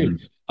the only thing.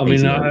 I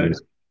mean,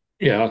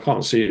 I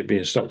can't see it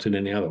being stopped in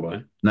any other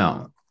way.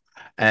 No,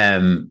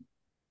 and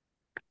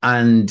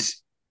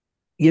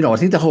I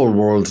think the whole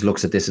world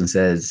looks at this and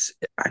says,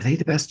 "Are they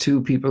the best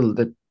two people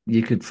that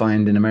you could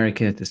find in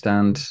America to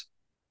stand?"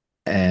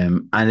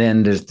 And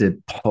then there's the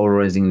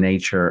polarizing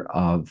nature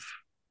of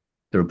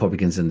the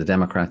Republicans and the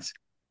Democrats.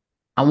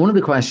 And one of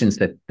the questions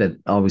that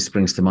always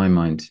springs to my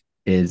mind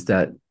is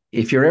that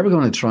if you're ever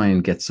going to try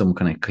and get some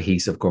kind of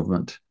cohesive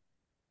government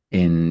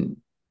in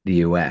the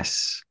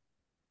US,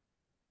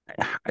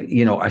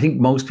 I think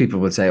most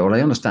people would say, well,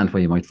 I understand why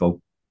you might vote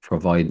for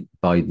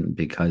Biden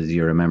because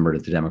you're a member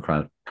of the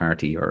Democratic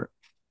Party, or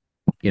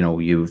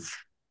you're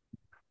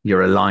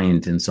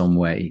aligned in some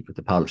way with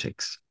the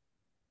politics.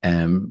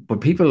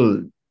 But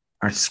people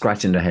are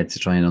scratching their heads to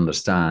try and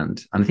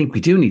understand, and I think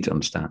we do need to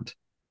understand,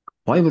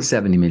 why will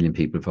 70 million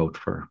people vote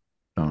for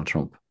Donald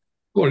Trump?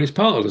 Well, it's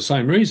part of the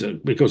same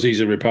reason, because he's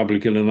a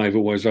Republican and they've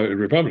always voted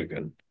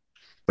Republican.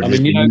 But I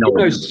there's mean, been no.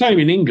 it's the same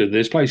in England.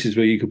 There's places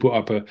where you could put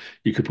up a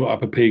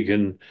pig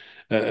and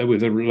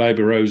with a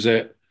Labour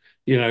rosette,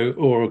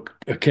 or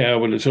a cow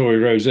with a Tory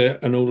rosette,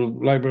 and all the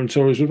Labour and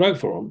Tories would vote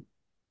for them.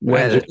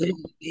 Well,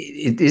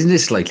 isn't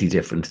this slightly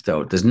different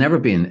though? There's never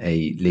been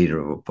a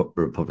leader of a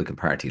Republican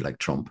Party like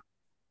Trump,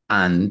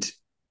 and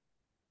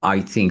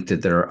I think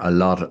that there are a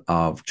lot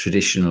of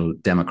traditional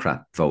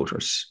Democrat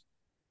voters,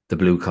 the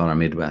blue collar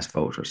Midwest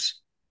voters,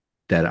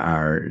 that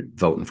are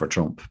voting for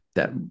Trump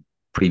that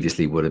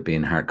previously would have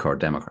been hardcore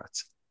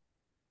Democrats.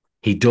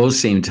 He does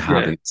seem to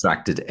have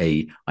extracted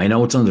I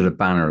know it's under the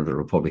banner of the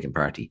Republican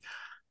Party,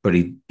 but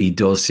he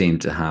does seem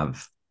to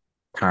have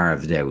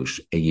carved out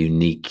a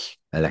unique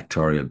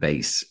electoral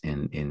base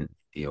in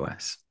the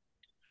US.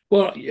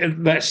 Well,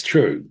 that's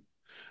true.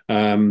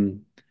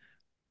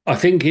 I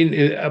think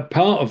in a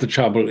part of the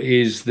trouble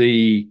is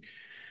the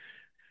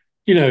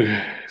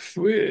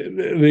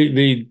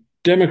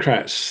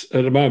Democrats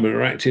at the moment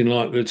are acting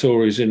like the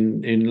Tories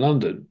in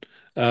London.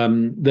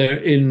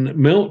 They're in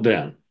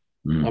meltdown.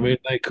 I mean,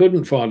 they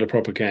couldn't find a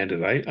proper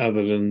candidate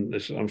other than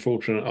this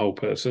unfortunate old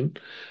person.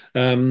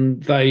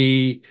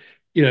 They've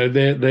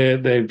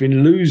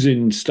been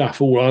losing stuff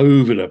all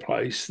over the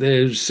place.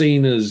 They're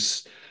seen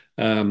as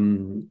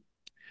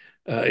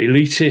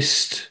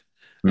elitist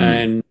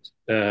and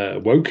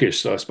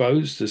wokist, I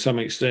suppose, to some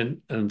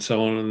extent, and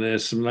so on. And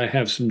they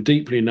have some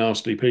deeply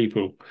nasty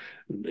people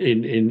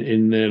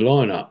in their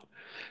lineup.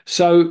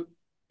 So,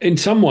 in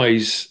some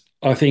ways,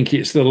 I think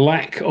it's the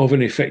lack of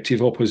an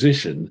effective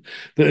opposition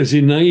that has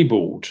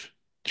enabled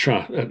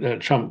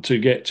Trump to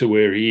get to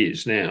where he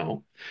is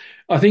now.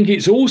 I think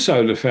it's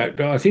also the fact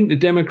that I think the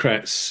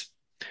Democrats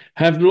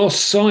have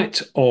lost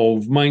sight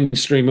of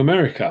mainstream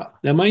America.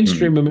 Now,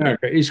 mainstream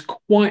America is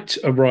quite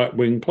a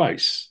right-wing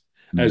place,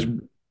 as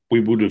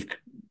we would have,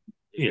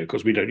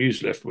 because we don't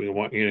use left-wing and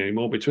right-wing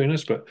anymore between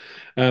us. But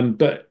I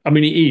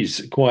mean, it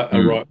is quite a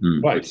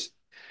right-wing place.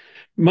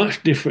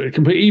 Much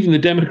different. Even the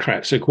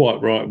Democrats are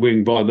quite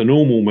right-wing by the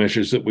normal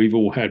measures that we've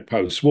all had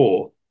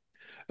post-war.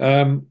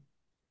 And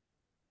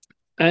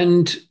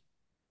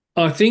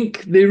I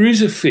think there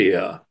is a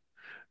fear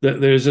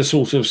that there's a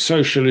sort of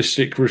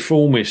socialistic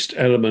reformist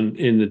element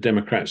in the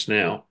Democrats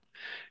now,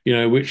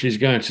 which is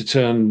going to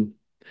turn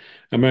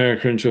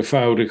America into a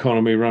failed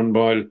economy run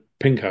by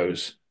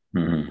pinkos.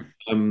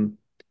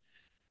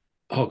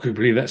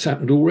 Arguably, that's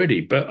happened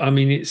already, but I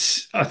mean,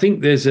 I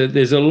think there's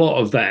a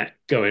lot of that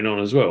going on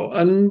as well,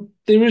 and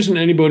there isn't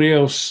anybody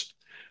else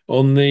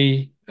on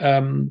the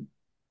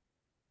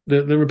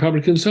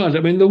Republican side. I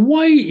mean, the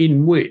way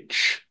in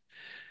which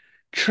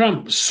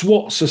Trump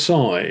swats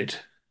aside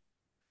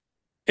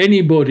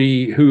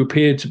anybody who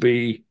appeared to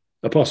be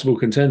a possible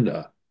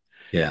contender.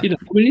 Yeah. I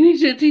mean,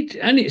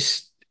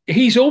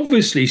 he's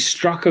obviously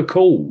struck a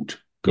chord,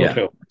 God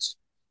help us,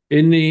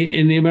 in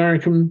the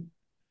American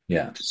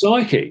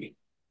psyche.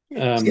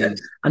 And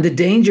the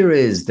danger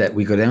is that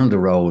we go down the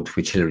road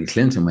which Hillary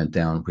Clinton went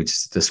down,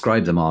 which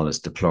described them all as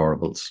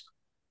deplorables,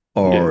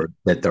 or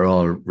that they're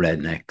all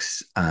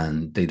rednecks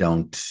and they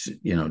don't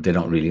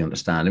really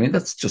understand. I mean,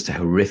 that's just a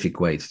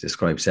horrific way to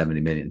describe 70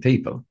 million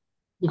people.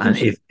 And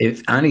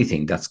if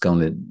anything, that's going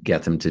to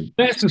get them to.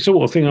 That's the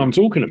sort of thing I'm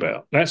talking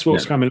about. That's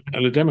what's coming out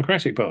of the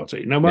Democratic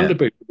Party. No wonder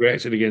people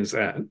reacted against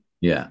that.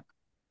 Yeah.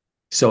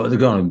 So they're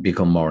going to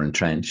become more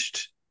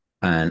entrenched.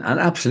 And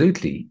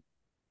absolutely,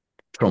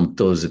 Trump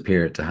does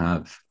appear to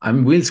have. I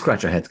mean, we'll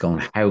scratch our heads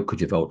going, how could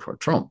you vote for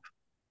Trump?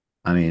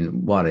 I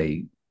mean, what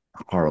a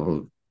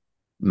horrible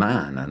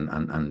man.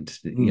 And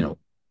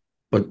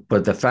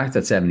but the fact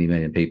that 70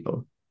 million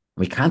people,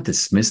 we can't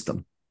dismiss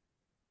them.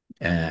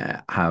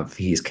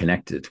 He's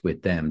connected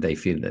with them, they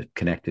feel that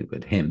connected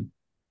with him.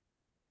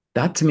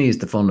 That to me is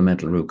the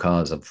fundamental root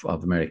cause of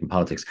American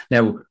politics.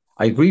 Now,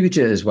 I agree with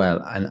you as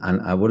well,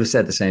 and I would have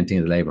said the same thing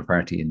in the Labour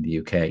Party in the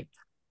UK.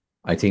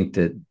 I think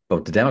that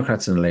both the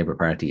Democrats and the Labour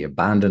Party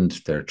abandoned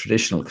their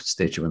traditional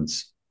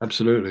constituents.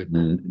 Absolutely.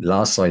 And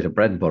lost sight of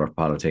bread and butter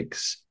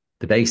politics,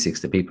 the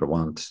basics that people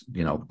want.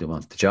 They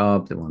want the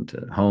job, they want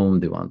a home,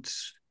 they want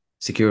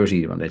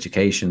security, they want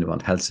education, they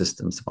want health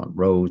systems, they want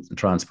roads and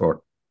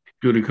transport.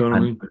 Good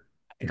economy.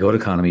 A good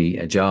economy,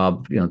 a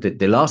job.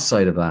 They lost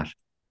sight of that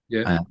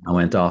and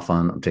went off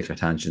on a particular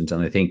tangent.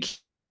 And I think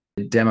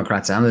the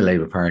Democrats and the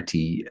Labour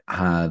Party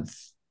have,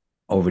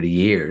 over the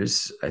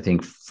years, I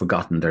think,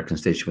 forgotten their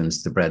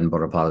constituents, the bread and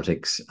butter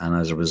politics. And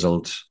as a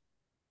result,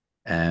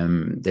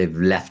 they've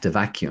left a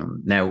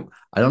vacuum. Now,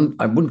 I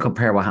wouldn't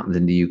compare what happened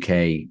in the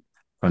UK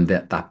from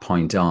that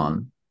point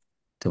on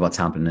to what's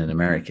happened in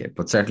America.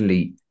 But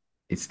certainly,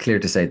 it's clear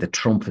to say that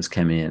Trump has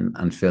come in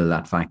and filled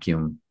that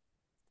vacuum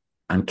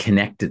and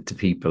connected to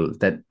people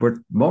that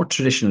were more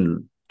traditional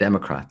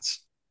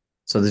Democrats.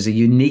 So there's a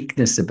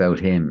uniqueness about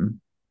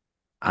him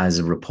as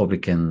a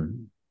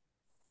Republican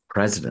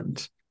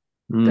president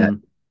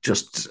that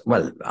just,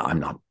 well,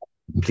 I'm not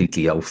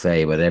completely au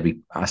fait with every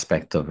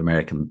aspect of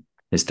American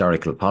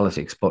historical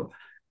politics, but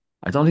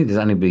I don't think there's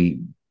anybody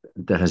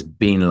that has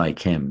been like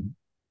him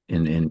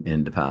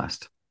in the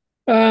past.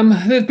 There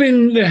have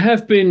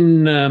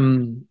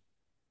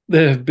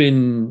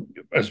been,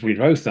 as we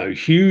both know,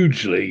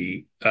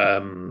 hugely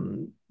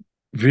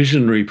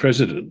visionary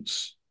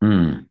presidents.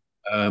 Mm.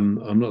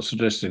 I'm not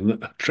suggesting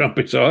that Trump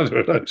is either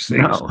of those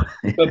things, No.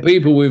 but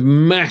people with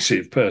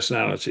massive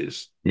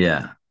personalities.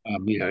 Yeah.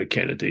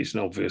 Kennedy's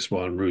an obvious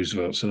one.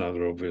 Roosevelt's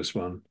another obvious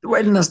one.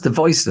 Well, that's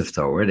divisive,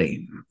 though,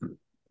 really.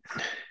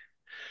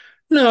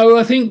 No,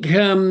 I think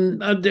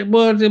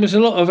well, there was a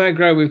lot of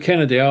aggro with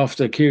Kennedy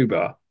after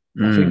Cuba.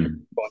 I think it Mm.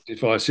 was quite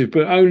divisive,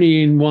 but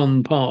only in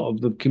one part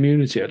of the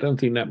community. I don't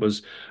think that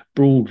was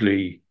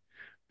broadly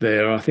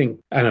there. I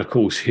think, and of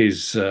course,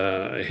 his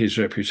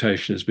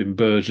reputation has been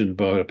burgeoned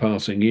by the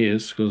passing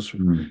years because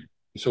Mm.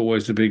 it's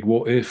always the big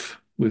what if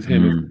with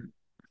him.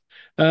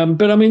 Mm.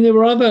 But I mean, there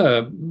were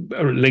other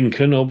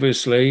Lincoln,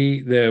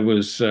 obviously. There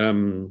was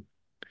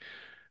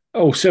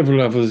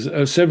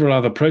several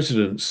other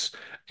presidents,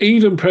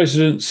 even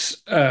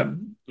presidents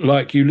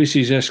like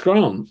Ulysses S.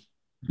 Grant,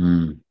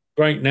 Mm.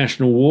 great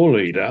national war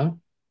leader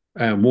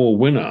and war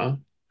winner,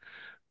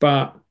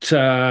 but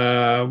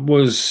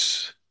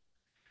was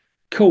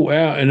caught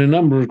out in a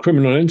number of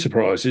criminal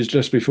enterprises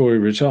just before he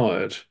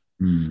retired.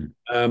 Mm.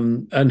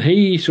 And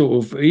he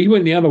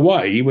went the other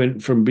way. He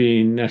went from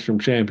being national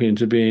champion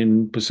to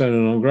being persona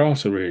non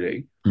grata,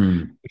 really,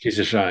 Mm. which is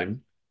a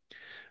shame.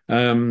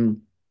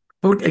 Um,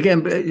 But again,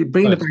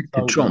 bringing it Classic back to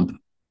soldier.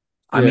 Trump,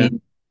 I Yeah.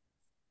 mean,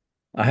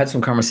 I had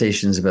some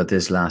conversations about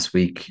this last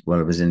week while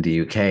I was in the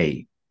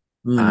UK,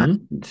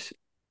 Mhm.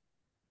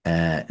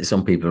 and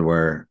some people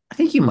were, I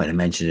think you might have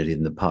mentioned it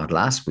in the pod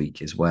last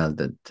week as well,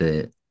 that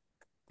the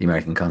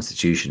American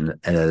Constitution,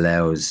 it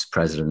allows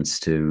presidents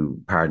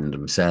to pardon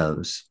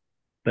themselves.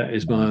 That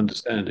is my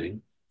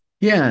understanding.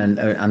 Yeah,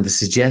 and the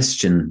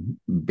suggestion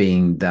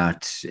being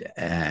that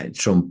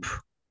Trump,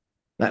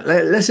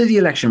 let's say the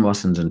election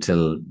wasn't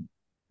until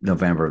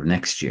November of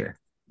next year,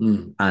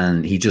 Mm.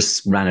 and he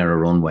just ran out of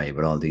runway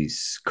with all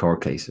these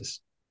court cases,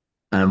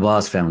 and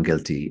was found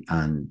guilty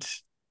and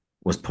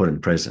was put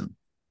in prison,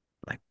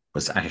 like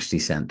was actually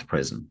sent to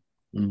prison.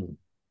 Mm.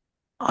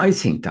 I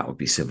think that would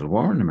be civil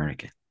war in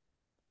America.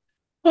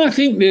 I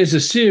think there's a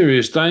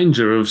serious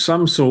danger of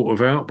some sort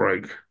of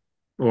outbreak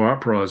or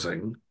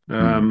uprising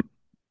Mm.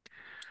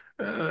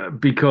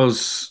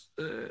 because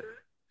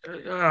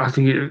I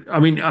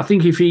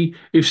think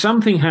if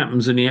something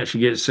happens and he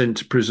actually gets sent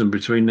to prison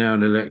between now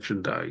and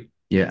election day,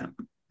 Yeah,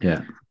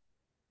 yeah,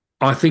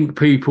 I think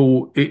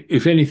people,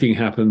 if anything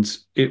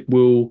happens, it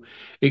will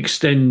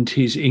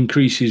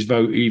increase his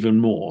vote even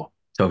more,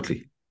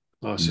 totally.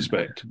 I Yeah,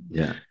 suspect.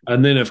 yeah,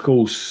 And then, of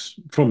course,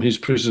 from his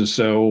prison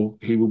cell,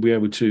 he will be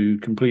able to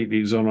completely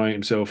exonerate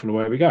himself, and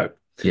away we go.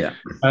 yeah.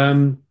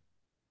 Um,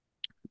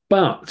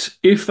 but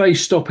if they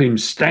stop him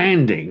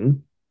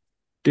standing,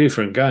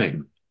 different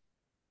game.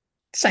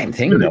 Same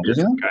thing, Really though, isn't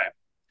different it? game.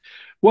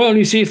 Well,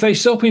 you see, if they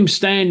stop him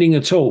standing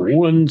at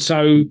all, and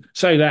so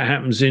say that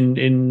happens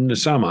in the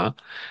summer,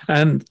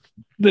 and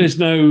there's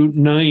no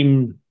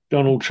name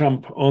Donald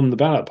Trump on the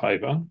ballot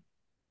paper,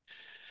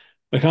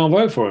 they can't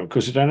vote for him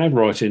because they don't have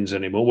write-ins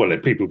anymore. Well,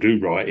 people do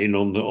write in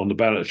on the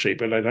ballot sheet,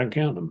 but they don't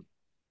count them.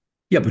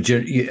 Yeah, but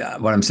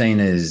what I'm saying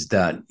is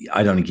that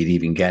I don't think you'd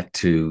even get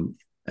to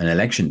an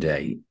election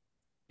day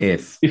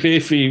if,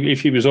 If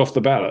he was off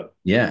the ballot.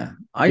 yeah,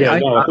 Yeah,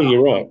 no, I think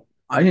you're right.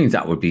 I think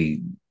that would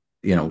be,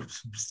 you know,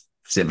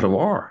 civil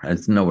war.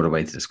 There's no other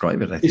way to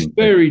describe it. I It's think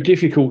that very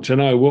difficult to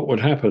know what would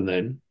happen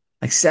then.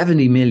 like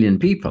 70 million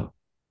people,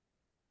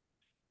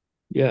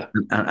 Yeah,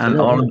 and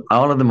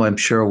all of them, I'm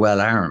sure, well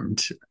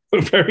armed.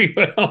 very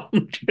well.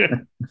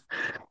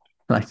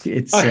 Like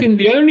it's,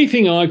 The only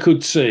thing I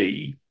could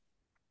see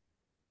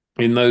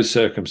in those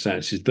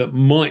circumstances that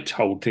might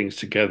hold things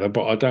together,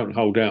 but I don't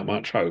hold out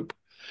much hope,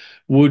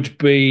 would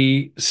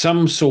be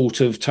some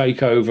sort of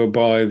takeover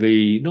by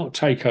not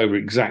takeover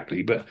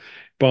exactly, but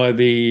by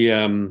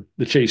the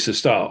chiefs of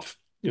staff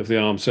of the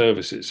armed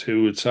services,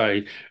 who would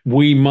say,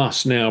 we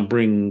must now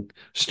bring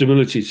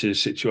stability to the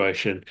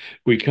situation.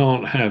 We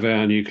can't have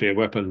our nuclear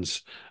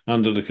weapons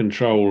under the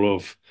control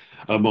of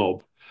a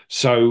mob.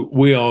 So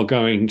we are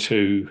going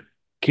to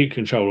keep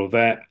control of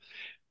that,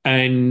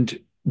 and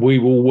we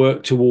will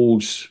work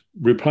towards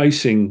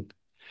replacing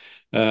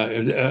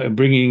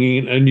bringing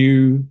in a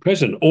new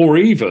president, or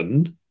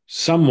even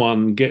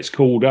someone gets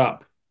called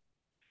up.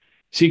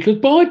 See, because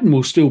Biden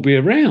will still be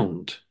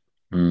around,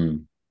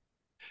 mm.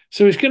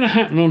 so it's going to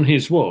happen on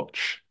his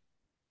watch.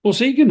 What's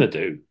he going to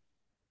do?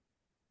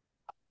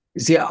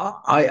 See,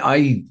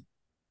 I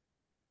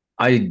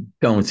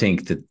don't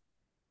think that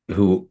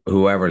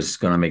whoever's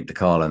going to make the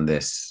call on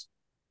this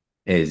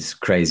is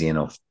crazy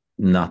enough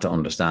not to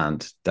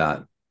understand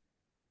that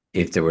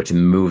if they were to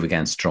move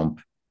against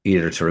Trump,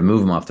 either to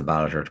remove him off the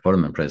ballot or to put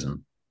him in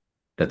prison,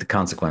 that the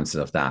consequences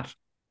of that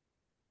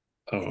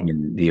Oh,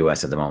 in the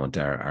US at the moment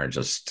are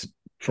just,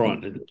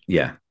 frightening.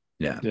 yeah,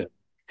 yeah. Yeah.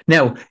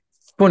 Now,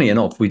 funny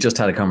enough, we just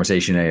had a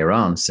conversation in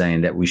Iran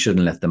saying that we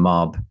shouldn't let the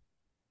mob,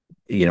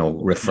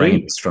 refrain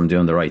Indeed. us from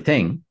doing the right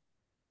thing.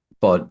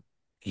 But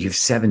you've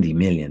 70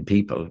 million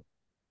people.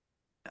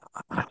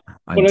 I'm,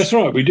 Well, that's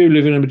right. We do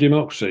live in a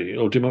democracy,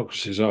 or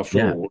democracies after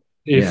yeah, all.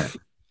 yeah.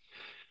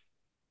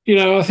 If,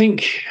 I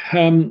think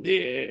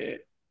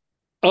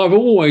I've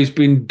always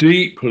been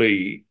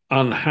deeply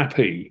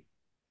unhappy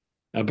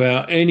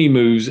about any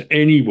moves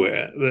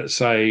anywhere that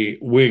say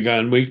we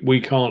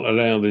can't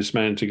allow this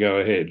man to go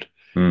ahead.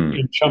 Mm,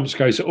 In Trump's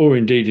case, or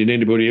indeed in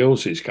anybody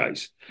else's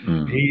case,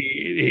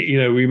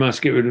 mm, we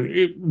must get rid of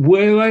it.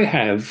 Where they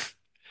have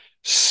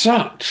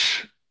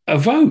such a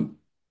vote.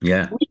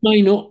 yeah. We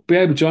may not be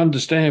able to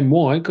understand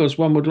why, because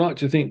one would like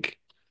to think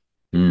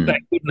that Mm.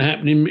 couldn't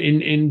happen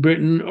in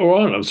Britain or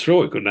Ireland. I'm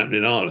sure it couldn't happen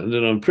in Ireland,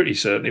 and I'm pretty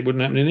certain it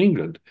wouldn't happen in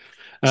England.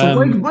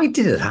 So Um, why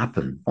did it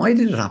happen? Why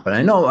did it happen?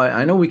 I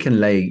know we can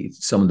lay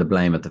some of the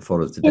blame at the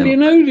foot of the well,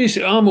 Democrats. this,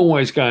 I'm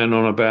always going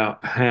on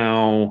about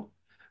how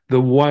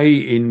the way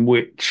in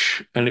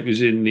which, and it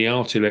was in the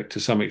Artilect to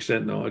some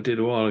extent that I did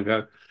a while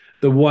ago,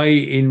 the way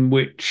in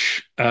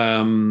which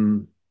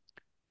the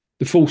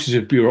forces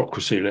of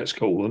bureaucracy, let's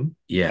call them, uh,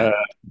 Yeah.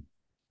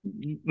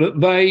 that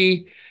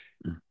they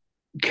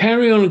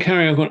carry on,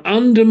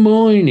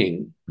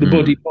 undermining the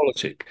body Mm,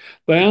 politic.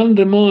 They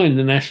undermine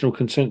the national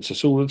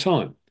consensus all the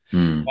time.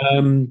 mm,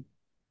 Um,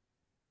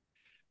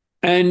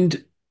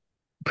 and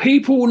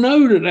people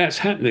know that that's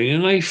happening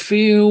and they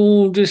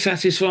feel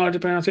dissatisfied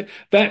about it.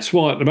 That's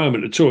why at the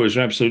moment the Tories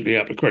are absolutely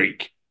up the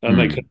creek and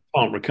they mm.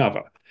 can't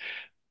recover.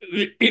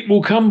 It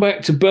will come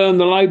back to burn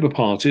the Labour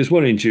Party as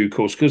well in due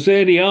course because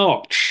they're the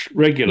arch Yeah.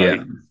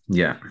 regulators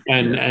Yeah.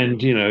 and Yeah.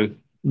 and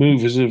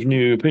movers of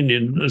new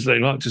opinion as they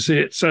like to see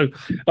it. So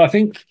I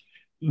think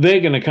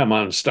they're going to come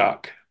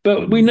unstuck.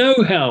 But we Mm,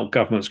 know how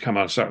governments come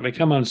unstuck. They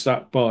come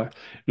unstuck by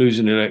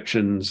losing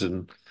elections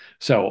and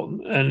so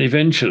on. And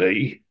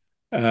eventually,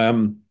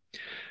 um,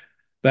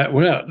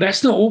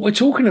 that's not what we're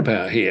talking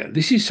about here.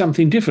 This is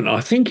something different. I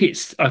think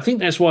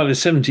that's why the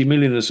 70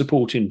 million are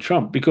supporting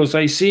Trump because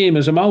they see him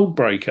as a mold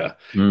breaker.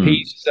 mm.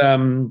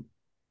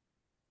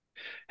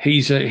 He's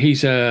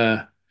he's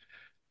a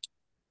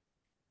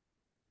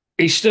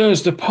he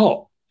stirs the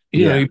pot.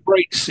 Yeah. He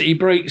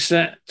breaks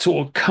that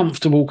sort of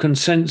comfortable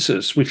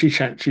consensus,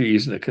 which actually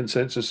isn't a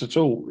consensus at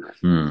all.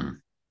 Mm,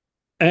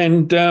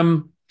 And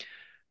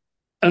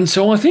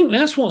so I think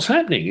that's what's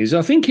happening.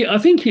 I think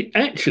it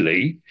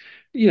actually,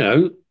 you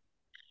know,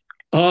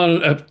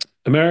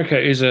 America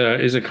is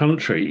a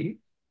country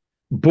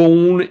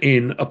born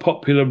in a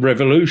popular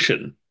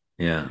revolution.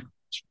 yeah.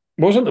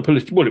 Wasn't a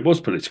political. Well, it was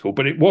political,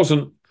 but it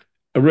wasn't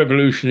a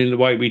revolution in the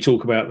way we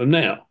talk about them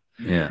now.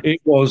 Yeah.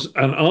 It was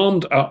an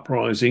armed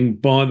uprising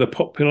by the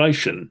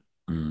population.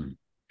 Mm,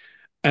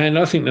 And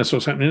I think that's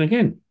what's happening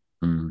again.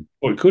 mm,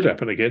 Or it could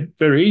happen again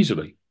very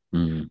easily.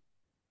 mm,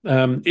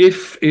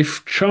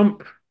 If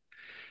Trump,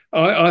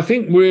 I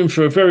think we're in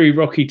for a very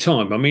rocky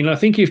time. I mean, I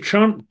think if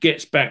Trump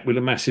gets back with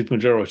a massive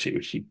majority,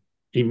 which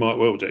he might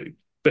well do,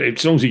 but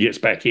as long as he gets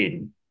back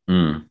in,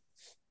 mm.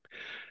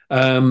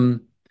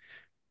 um,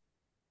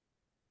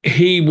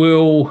 he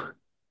will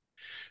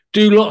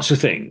do lots of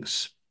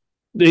things.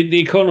 The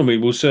economy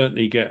will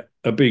certainly get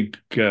a big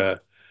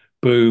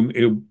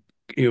boom.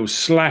 He'll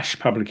slash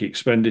public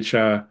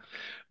expenditure.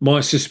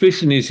 My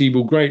suspicion is he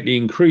will greatly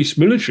increase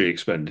military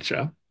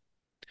expenditure,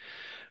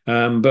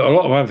 but a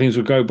lot of other things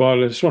will go by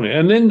less on it.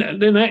 And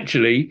then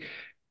actually,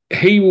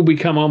 he will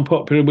become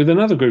unpopular with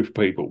another group of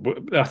people.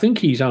 But I think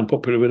he's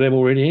unpopular with them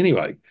already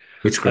anyway.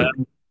 Which group?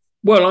 Um,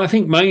 well, I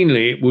think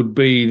mainly it would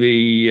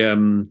be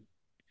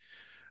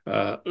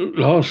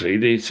largely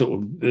the sort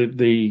of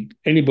the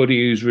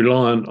anybody who's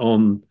reliant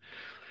on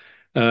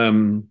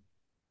um,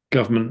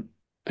 government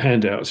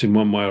handouts in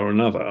one way or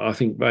another. I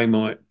think they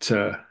might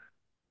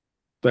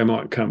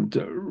come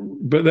to,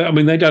 but I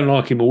mean they don't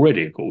like him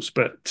already, of course.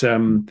 But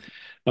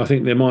I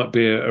think there might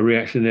be a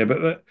reaction there.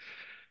 But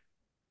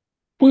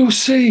we'll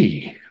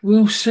see.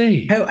 We'll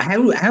see.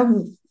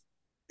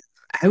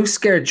 How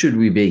scared should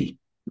we be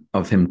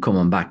of him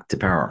coming back to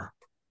power?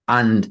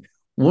 And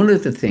one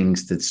of the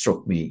things that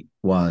struck me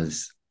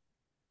was,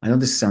 I know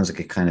this sounds like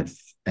a kind of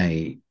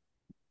a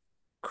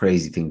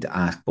crazy thing to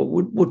ask, but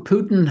would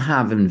Putin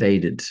have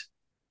invaded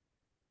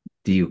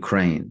the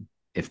Ukraine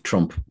if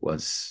Trump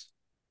was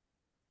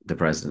the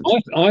president?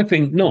 I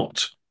think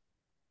not,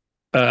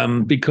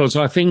 because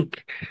I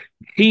think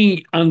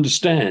he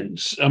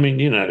understands. I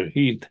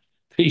mean,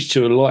 these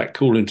two are like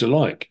calling to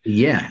like.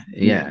 Yeah,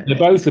 yeah, They're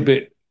both a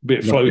bit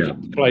look, yeah,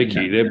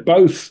 flaky. yeah. They're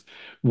both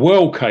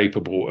well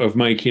capable of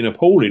making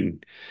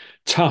appalling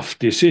tough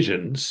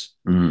decisions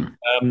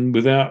Mm,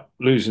 without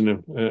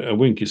losing a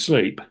wink of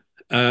sleep.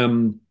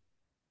 Um,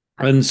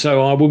 and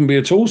so I wouldn't be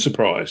at all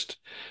surprised.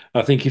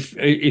 I think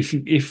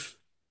if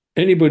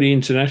anybody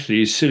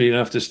internationally is silly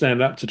enough to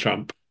stand up to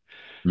Trump,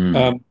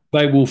 mm,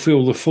 they will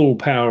feel the full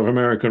power of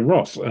American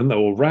wrath,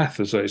 or wrath,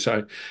 as they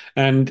say,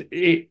 and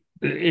it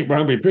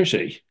won't be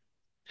pretty.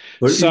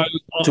 But So,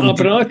 so would but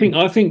you? I think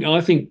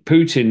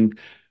Putin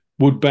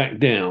would back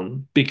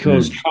down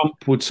because Mm,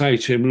 Trump would say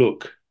to him,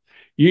 "Look,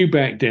 you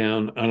back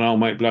down, and I'll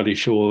make bloody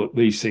sure that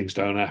these things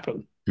don't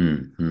happen."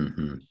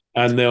 mm,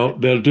 And they'll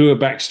do a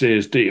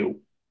backstairs deal.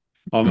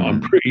 I'm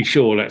mm, pretty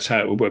sure that's how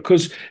it would work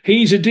because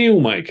he's a deal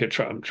maker.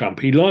 Trump.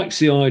 He likes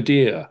the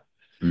idea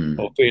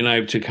of mm, being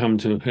able to come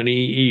to, and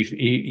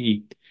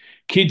he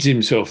kids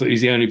himself that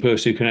he's the only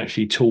person who can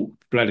actually talk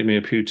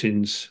Vladimir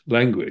Putin's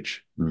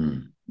language.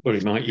 mm. Well,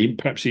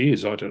 perhaps he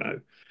is. I don't know,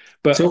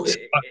 but So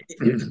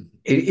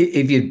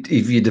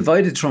if you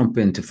divided Trump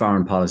into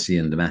foreign policy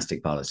and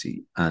domestic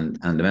policy, and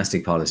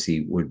domestic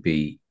policy would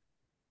be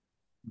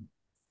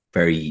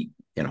very,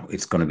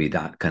 it's going to be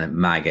that kind of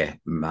MAGA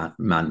yeah,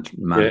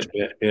 mantra,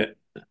 yeah, yeah.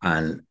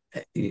 and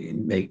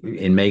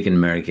in making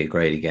America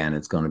great again,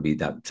 it's going to be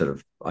that sort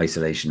of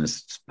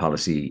isolationist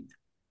policy.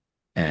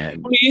 Uh,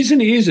 Well, he isn't.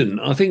 He isn't.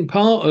 I think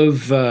part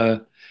of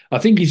I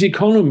think his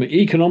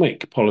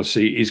economic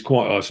policy is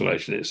quite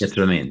isolationist. that's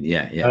what I mean.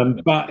 Yeah, yeah,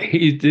 But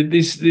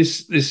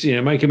this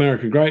make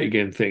America great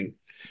again thing.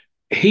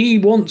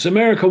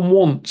 America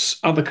wants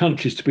other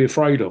countries to be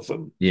afraid of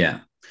them. yeah.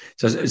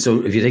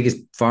 So if you take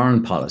his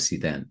foreign policy,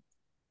 then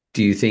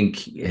do you think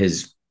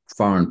his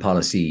foreign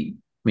policy?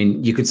 I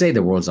mean, you could say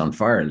the world's on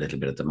fire a little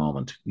bit at the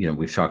moment.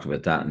 We've talked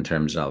about that in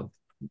terms of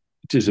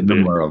It is a bit.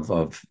 number of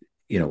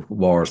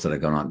wars that are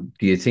going on.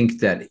 Do you think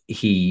that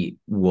he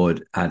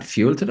would add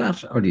fuel to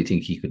that, or do you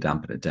think he could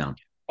dampen it down?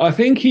 I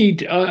think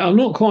I'm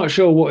not quite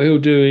sure what he'll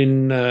do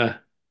in.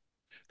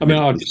 I mean, Middle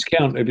I East.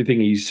 discount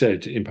everything he's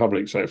said in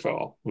public so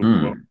far. Well,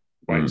 Mm,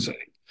 wait and mm, see.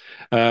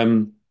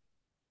 Um,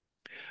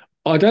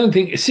 I don't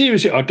think,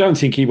 seriously, I don't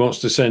think he wants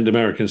to send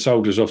American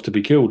soldiers off to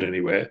be killed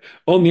anywhere.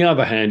 On the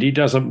other hand, he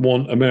doesn't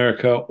want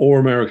America or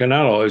American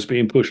allies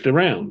being pushed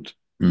around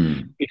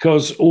mm,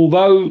 because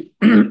although,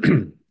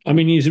 I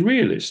mean, he's a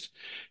realist,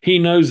 he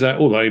knows that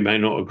although he may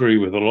not agree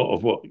with a lot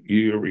of what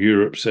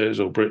Europe says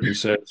or Britain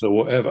says or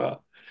whatever,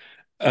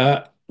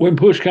 when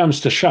push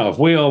comes to shove,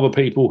 we are the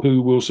people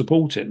who will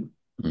support him.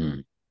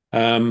 mm.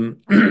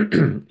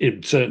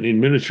 Certainly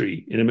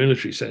in a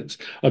military sense.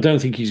 I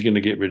don't think he's going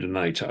to get rid of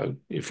NATO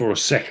for a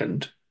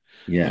second.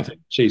 I Yeah.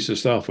 think chiefs of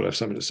staff will have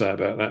something to say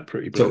about that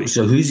pretty So, bloody.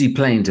 so who's he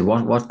playing to?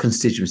 What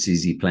constituency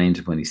is he playing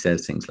to when he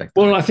says things like that?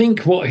 Well, I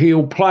think what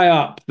he'll play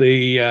up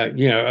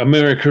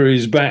America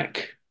is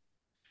back.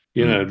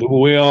 Mm,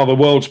 We are the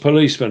world's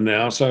policeman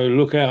now, so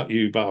look out,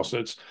 you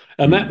bastards.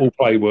 And that mm, will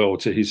play well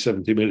to his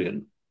 70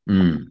 million.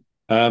 mm.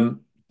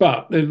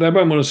 But they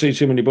won't want to see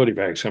too many body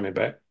bags coming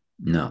back.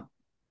 No,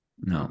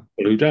 no.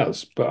 Well, who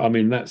does? But I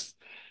mean, that's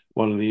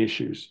one of the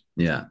issues.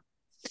 Yeah.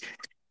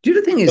 Do you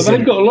know the thing But is,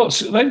 they've got a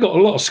lot. They've got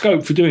a lot of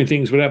scope for doing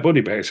things without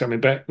body bags coming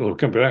back or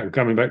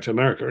coming back to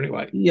America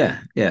anyway. yeah,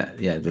 yeah,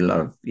 yeah. There's a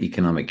lot of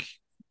economic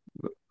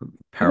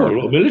Well, power. a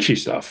lot of military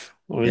stuff.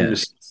 I mean, Yeah,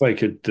 they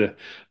could.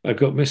 They've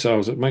got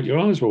missiles that make your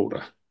eyes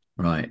water.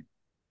 right.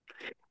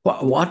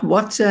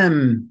 What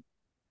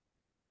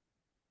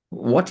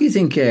do you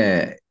think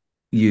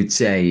you'd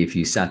say if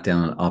you sat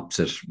down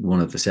opposite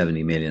one of the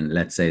 70 million?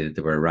 Let's say that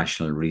there were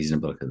rational,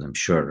 reasonable, because I'm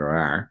sure there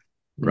are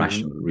Mhm.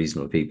 rational,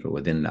 reasonable people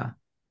within that.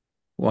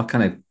 What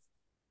kind of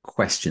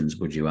questions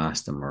would you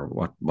ask them, or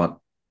what?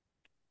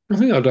 I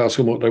think I'd ask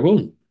them what they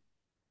want.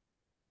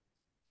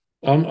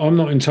 I'm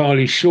not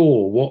entirely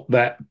sure what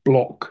that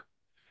bloc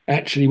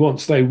actually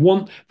wants. They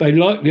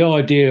like the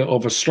idea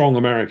of a strong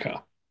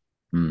America.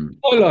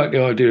 Hmm, I like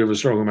the idea of a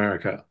strong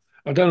America.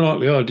 I don't like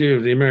the idea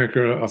of the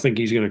America I think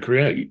he's going to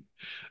create.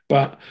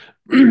 But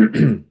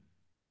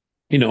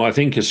I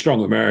think a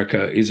strong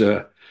America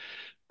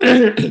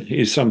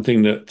is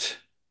something that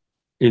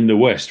in the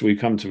West we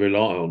come to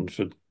rely on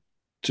for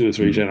two or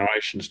three hmm,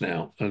 generations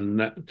now, and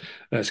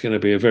that's going to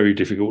be a very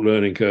difficult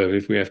learning curve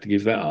if we have to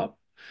give that up.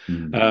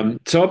 hmm,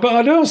 But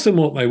I'd ask them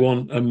what they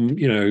want, and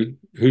who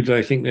do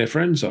they think their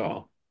friends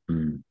are?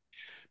 hmm.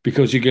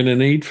 Because you're going to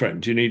need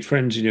friends. You need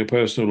friends in your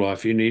personal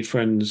life. You need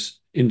friends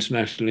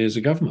internationally as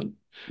a government,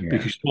 Yeah,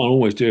 because you can't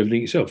always do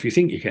everything yourself. You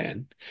think you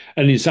can,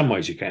 and in some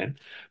ways you can,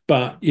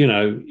 but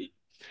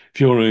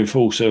if you want to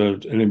enforce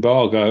an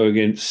embargo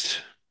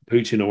against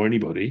Putin or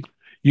anybody,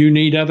 you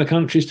need other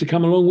countries to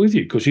come along with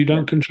you because you yeah,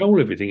 don't control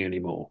everything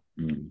anymore.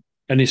 hmm.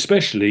 And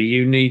especially,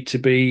 you need to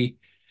be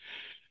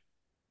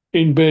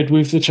in bed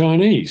with the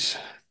Chinese.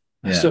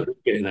 That's Yeah. not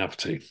getting up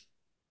to.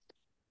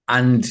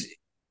 And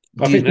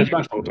I do you think that's think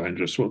much more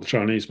dangerous what the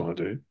Chinese might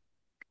do.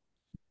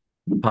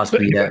 But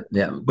possibly, yeah, anyway,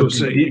 yeah? we'll But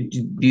see.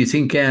 do you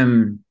think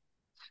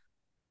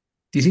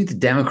the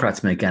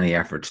Democrats make any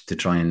effort to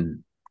try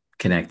and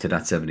connect to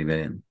that 70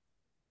 million?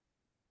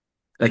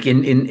 Like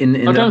in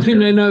I their, don't think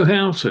they know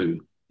how to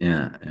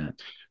yeah, yeah.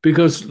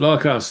 because,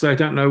 like us, they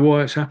don't know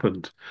why it's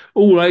happened.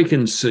 All they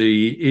can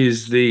see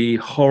is the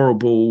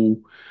horrible,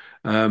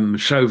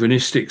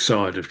 chauvinistic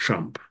side of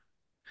Trump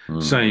Mm,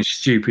 saying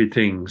stupid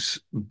things,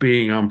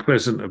 being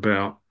unpleasant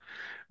about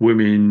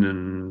women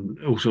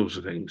and all sorts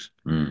of things.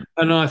 mm,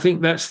 And I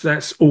think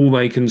that's all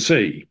they can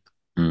see.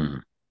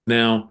 mm.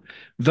 Now,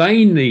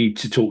 they need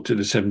to talk to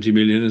the 70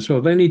 million as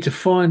well. They need to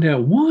find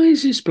out, why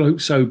is this bloke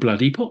so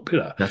bloody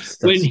popular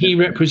when That's he it.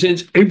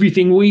 represents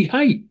everything we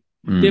hate?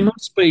 There Mm,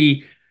 must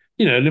be,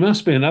 there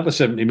must be another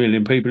 70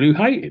 million people who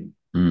hate him.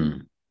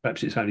 mm,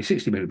 Perhaps it's only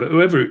 60 million, but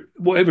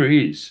whatever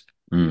it is,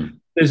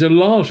 mm, there's a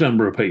large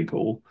number of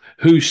people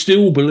who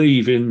still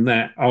believe in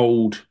that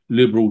old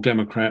liberal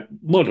Democrat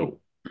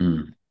model.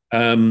 mm.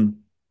 Um,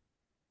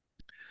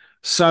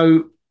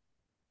 so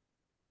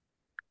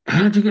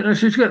how do you get those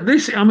two together?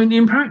 This, I mean,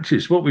 in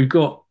practice, what we've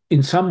got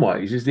in some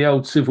ways is the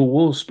old Civil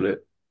War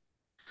split,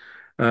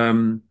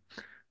 um,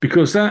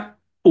 because that,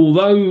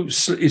 although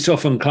it's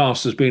often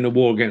classed as being a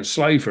war against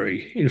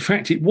slavery, in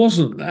fact, it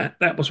wasn't that.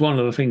 That was one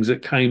of the things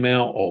that came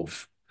out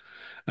of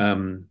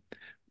um,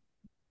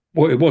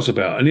 what it was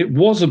about, and it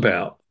was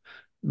about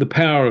the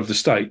power of the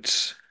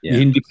states, the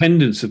Yeah.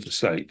 independence of the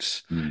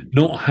states, Mm,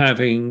 not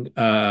having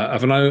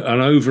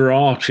an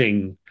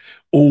overarching,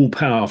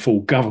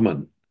 all-powerful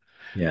government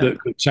yeah. that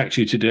could tax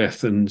you to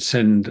death and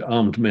send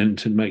armed men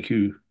to make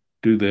you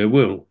do their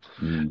will.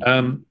 Mm,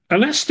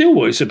 And that's still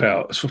what it's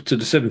about to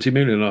the 70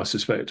 million, I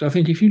suspect. I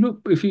think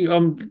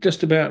I'm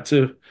just about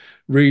to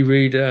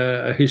reread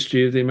a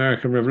history of the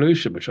American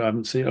Revolution, which I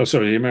haven't seen. Oh,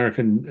 sorry, the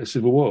American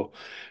Civil War,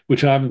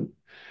 which I haven't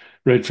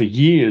read for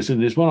years.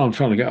 And there's one I'm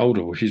trying to get hold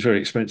of, which is very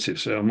expensive,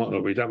 so I might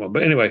not read that one.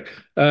 But anyway,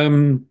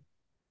 um,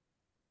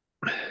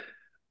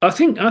 I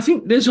think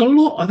there's a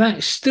lot of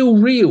that still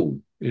real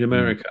in mm.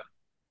 America.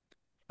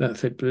 That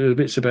the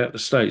bits about the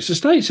states. The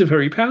states are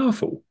very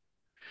powerful.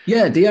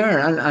 Yeah, they are,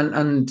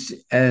 and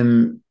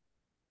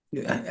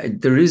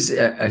there is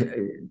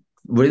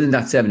within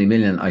that 70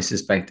 million, I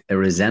suspect a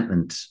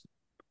resentment.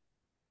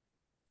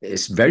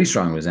 It's very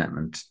strong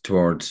resentment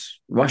towards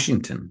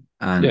Washington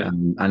Yeah.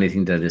 and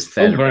anything that is Oh,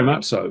 federal. very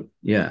much so.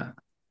 Yeah.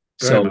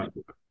 Very So, much.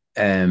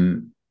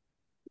 um,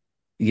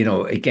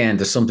 again,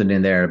 there's something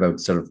in there about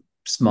sort of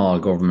small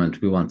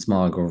government. We want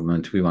small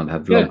government. We want to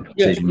have Yeah, local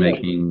yeah, decision yeah.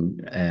 making.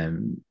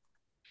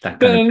 That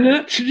But kind of.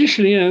 that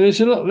traditionally,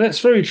 there's a lot. That's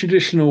very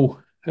traditional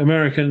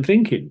American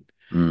thinking.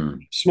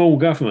 Mm, Small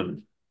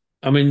government.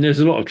 I mean, there's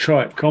a lot of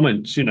trite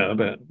comments,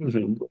 about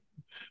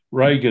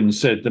Reagan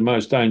said the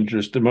most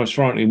dangerous, the most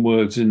frightening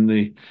words in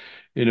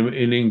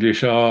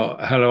English are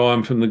 "Hello,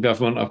 I'm from the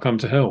government. I've come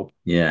to help."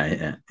 yeah,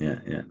 yeah, yeah,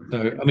 yeah,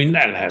 So, I mean,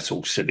 that's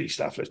all silly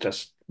stuff. It's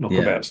just yeah,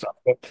 knockabout stuff.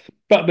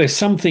 But there's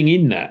something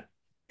in that,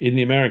 in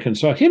the American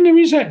psyche. And there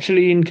is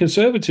actually in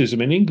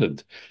conservatism in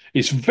England.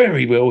 It's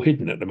very well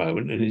hidden at the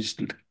moment and it's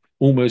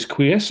almost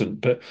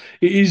quiescent, but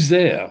it is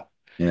there.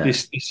 yeah.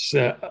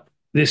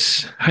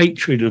 This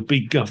hatred of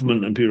big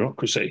government and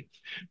bureaucracy.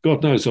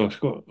 God knows I've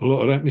got a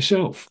lot of that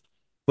myself.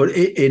 But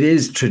it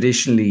is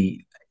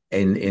traditionally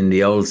in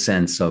the old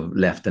sense of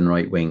left and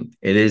right wing.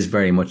 It is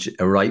very much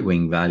a right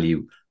wing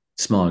value,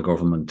 small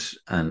government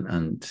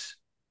and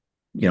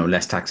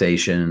less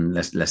taxation,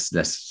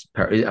 less.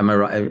 Am I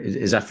right?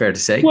 Is that fair to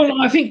say?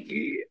 Well, I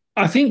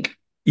think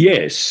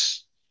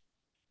yes,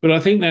 but I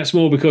think that's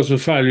more because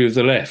of failure of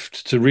the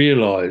left to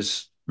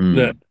realise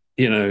that,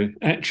 Mm,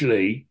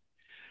 actually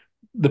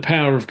the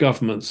power of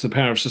governments, the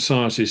power of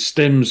societies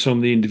stems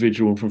from the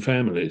individual and from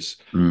families,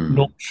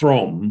 not mm,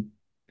 from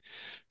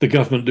the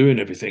government doing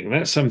everything.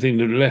 That's something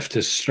that the left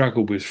has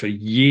struggled with for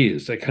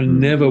years. They can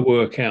mm, never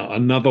work out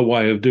another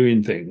way of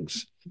doing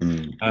things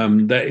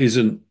mm. that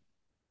isn't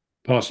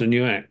passing a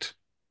new act.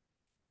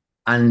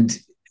 And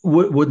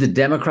would the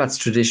Democrats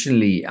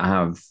traditionally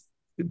have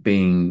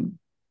been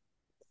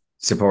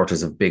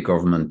supporters of big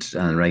government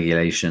and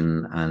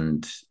regulation?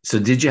 And so,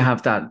 did you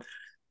have that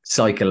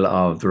cycle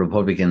of the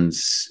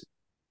Republicans,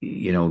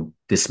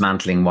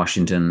 dismantling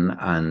Washington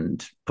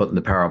and putting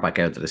the power back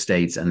out to the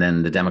states, and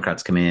then the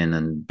Democrats come in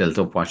and built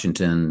up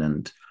Washington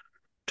and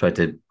tried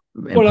to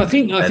Well, I implement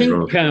think I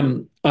federal?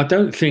 think I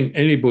don't think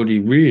anybody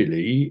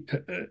really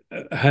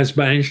has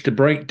managed to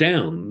break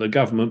down the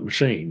government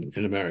machine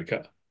in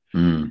America.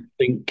 Mm,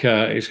 I think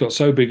it's got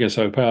so big and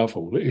so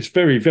powerful that it's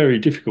very, very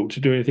difficult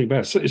to do anything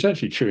about it. So it's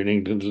actually true in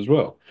England as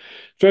well.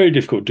 Very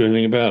difficult to do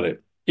anything about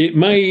it. It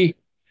may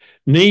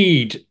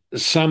need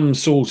some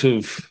sort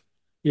of,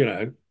 you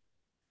know,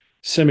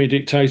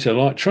 semi-dictator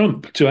like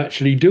Trump to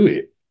actually do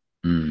it.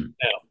 mm,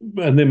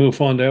 Now, and then we'll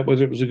find out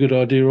whether it was a good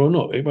idea or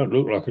not. It won't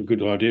look like a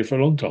good idea for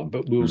a long time,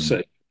 but we'll mm,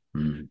 see.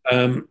 mm.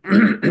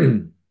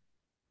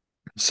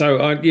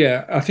 So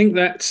I think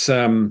that's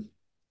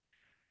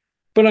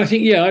but I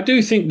think, I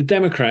do think the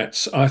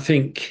Democrats, I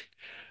think,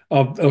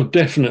 are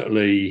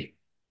definitely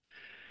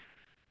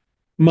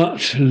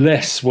much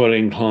less well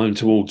inclined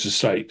towards the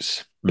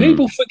states.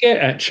 People Mm. forget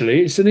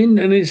actually, it's an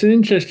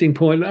interesting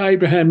point that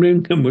Abraham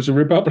Lincoln was a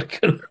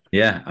Republican.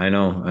 Yeah, I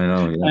know, I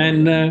know.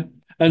 And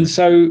Yeah,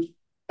 so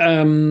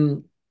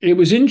it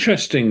was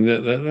interesting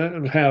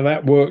that how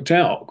that worked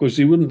out, because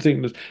you wouldn't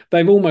think that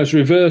they've almost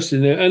reversed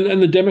in there,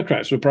 and the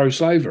Democrats were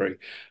pro-slavery.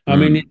 I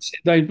mean, mm.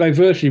 they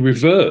virtually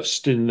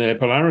reversed in their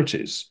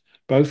polarities,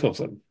 both of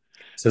them.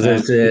 So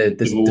Um, Civil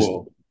there's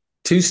War,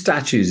 two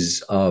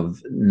statues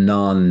of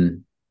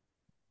non-British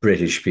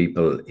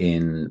people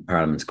in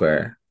Parliament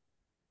Square.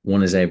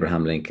 One is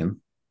Abraham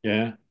Lincoln.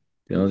 yeah.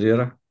 You know the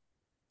other?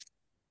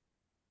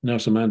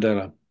 Nelson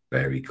Mandela.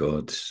 Very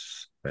good.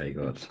 Very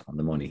good. On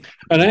the money.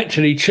 And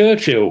actually,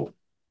 Churchill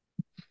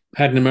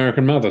had an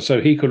American mother,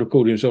 so he could have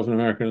called himself an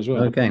American as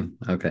well. Okay.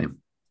 Okay.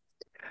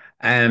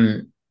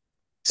 Um,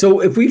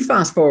 so if we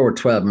fast forward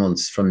 12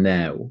 months from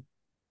now,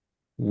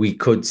 we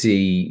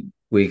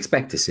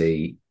expect to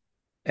see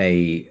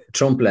a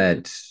Trump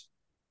led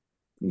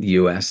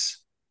US,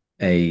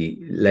 a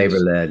Labour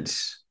Yes, led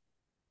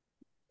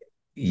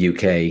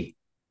UK,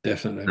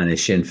 definitely. and a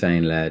Sinn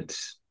Féin led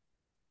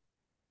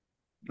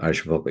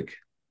Irish Republic.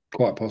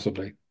 Quite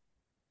possibly.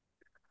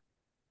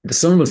 The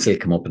sun will still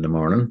come up in the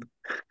morning.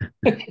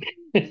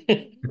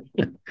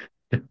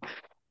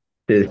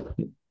 The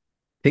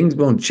things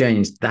won't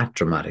change that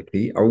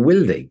dramatically, or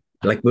will they?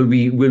 Like, will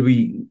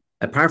we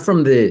apart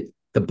from the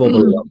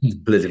bubble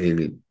of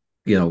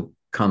political,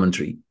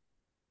 commentary,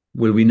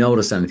 will we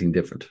notice anything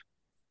different?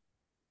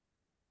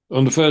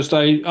 On the first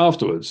day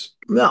afterwards.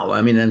 No,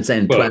 I mean, I'm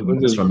saying 12 Well,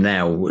 months from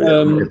now,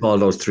 if all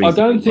those three I things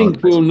don't fall into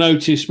think we'll place.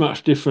 notice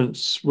much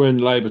difference when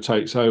Labour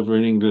takes over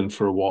in England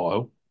for a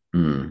while.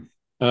 Mm,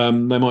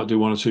 They might do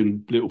one or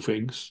two little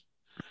things,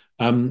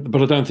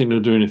 but I don't think they'll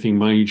do anything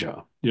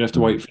major. You have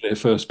to wait mm. for their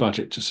first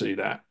budget to see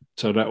that.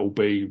 So that will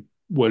be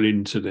well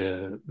into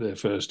their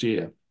first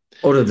year.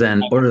 Other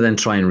than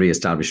try and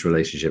re-establish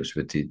relationships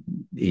with the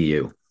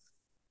EU,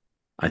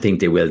 I think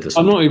they will do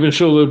I'm something. not even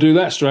sure they'll do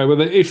that straight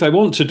away. If they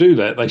want to do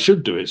that, they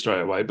should do it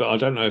straight away. But I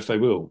don't know if they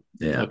will,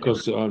 Yeah,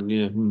 because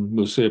yeah,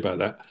 we'll see about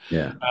that.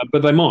 yeah,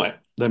 But they might.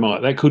 They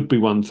might. That could be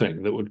one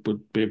thing that would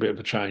be a bit of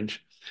a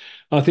change.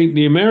 I think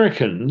the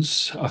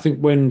Americans. I think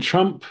when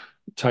Trump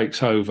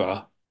takes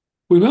over,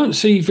 we won't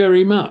see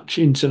very much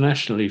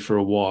internationally for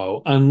a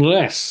while,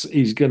 unless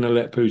he's going to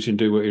let Putin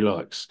do what he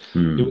likes.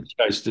 In mm, which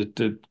case, the,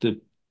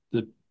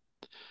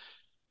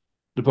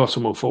 the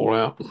bottom will fall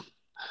out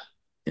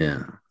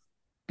yeah,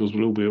 because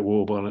we'll all be at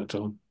war by that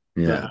time.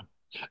 yeah. But,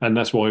 and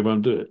that's why he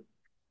won't do it.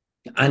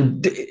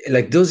 And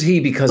like, does he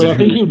because But of I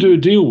think who he'll do a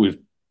deal with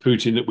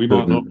Putin that we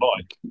might not Putin?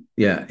 like.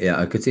 Yeah, yeah,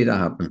 I could see that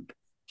happen.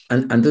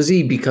 And does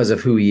he because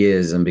of who he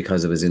is and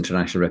because of his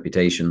international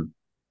reputation?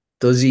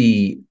 Does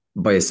he,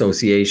 by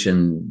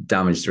association,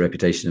 damage the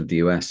reputation of the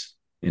US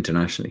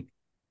internationally?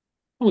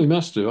 Well, we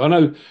must do. I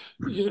know,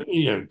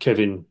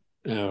 Kevin.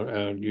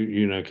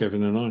 You know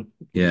Kevin and I.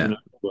 You Yeah, know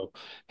well.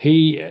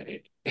 He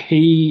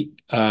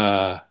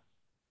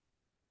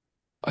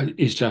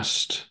is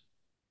just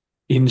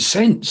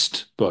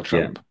incensed by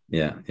yeah, Trump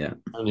yeah, yeah,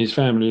 and his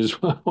family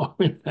as well.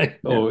 I mean,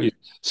 yeah,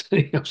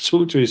 I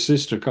talked to his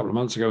sister a couple of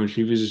months ago when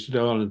she visited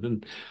Ireland,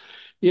 and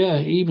yeah,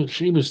 even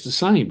she was the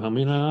same. I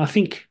mean, I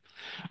think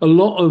a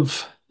lot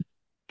of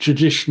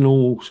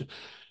traditional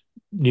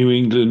New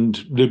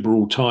England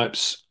liberal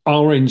types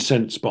are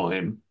incensed by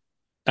him,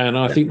 and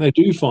I yeah, think they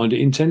do find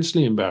it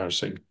intensely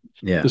embarrassing.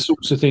 yeah, The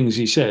sorts of things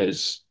he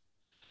says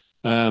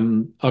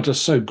are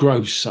just so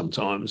gross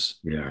sometimes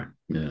yeah,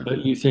 yeah.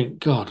 that you think,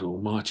 God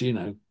Almighty,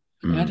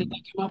 how did Mm.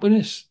 they come up with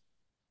this?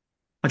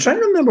 I'm trying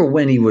to remember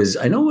when he was.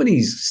 I know when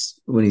he's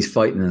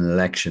fighting an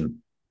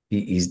election,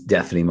 he's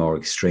definitely more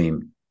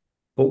extreme.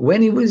 But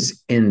when he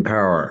was in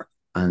power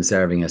and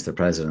serving as the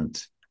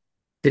president,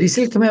 did he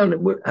still come out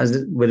with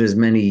as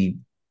many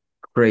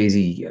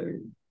crazy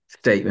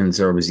statements,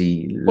 or was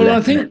he Well, less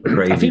I crazy?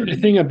 think the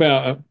thing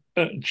about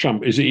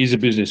Trump is that he's a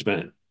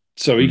businessman,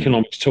 so Mm,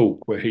 economics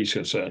talk where he's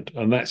concerned,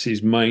 and that's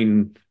his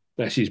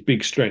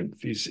big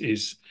strength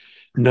is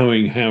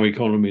knowing how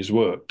economies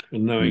work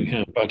and knowing mm,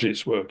 how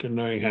budgets work and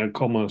knowing how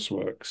commerce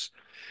works.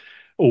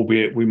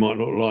 Albeit we might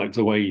not like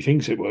the way he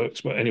thinks it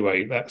works, but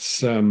anyway,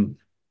 that's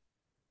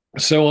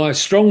so I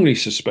strongly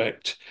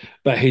suspect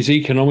that his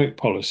economic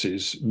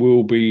policies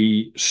will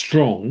be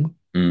strong,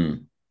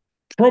 mm,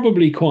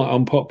 probably quite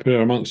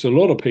unpopular amongst a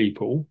lot of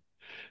people,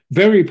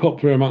 very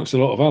popular amongst a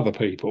lot of other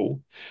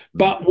people,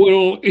 mm, but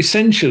will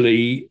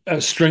essentially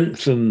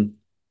strengthen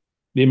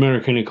the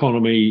American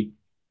economy,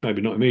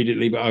 maybe not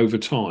immediately, but over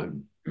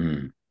time.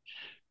 mm,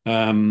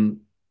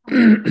 Um,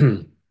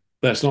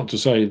 that's not to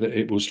say that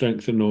it will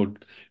strengthen or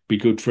be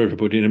good for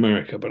everybody in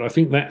America, but I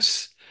think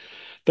that's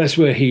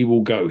where he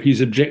will go.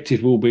 His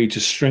objective will be to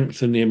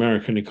strengthen the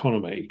American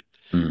economy,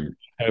 mm,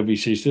 however he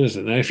sees does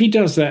it. Now, if he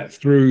does that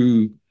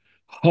through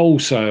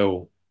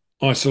wholesale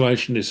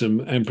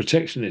isolationism and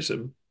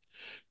protectionism,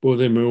 well,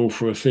 then we're all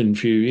for a thin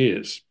few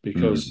years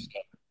because mm,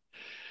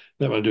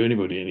 that won't do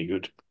anybody any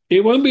good.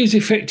 It won't be as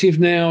effective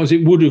now as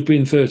it would have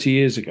been 30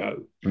 years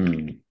ago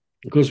mm.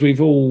 because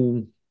we've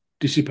all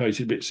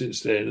dissipated a bit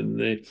since then and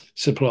the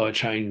supply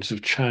chains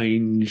have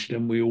changed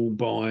and we all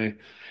buy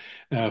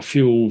our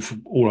fuel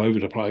from all over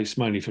the place,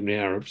 mainly from the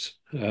Arabs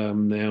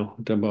now,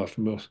 don't buy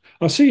from us.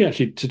 I see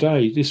actually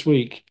today, this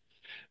week,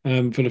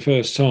 for the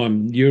first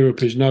time,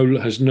 Europe has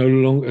no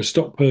longer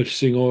stopped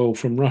purchasing oil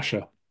from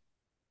Russia,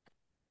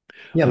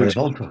 Yeah, but which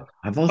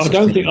I've I also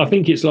don't think. I seen.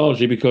 think it's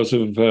largely because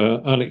of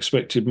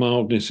unexpected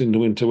mildness in the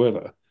winter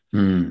weather.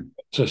 Mm.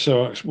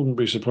 So I wouldn't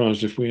be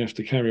surprised if we have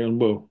to carry on.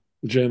 Well,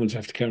 the Germans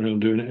have to carry on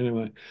doing it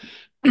anyway,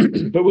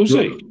 but we'll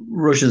see.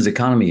 Russia's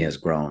economy has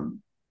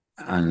grown,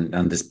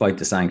 and despite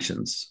the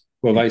sanctions.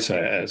 Well, they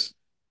say it has.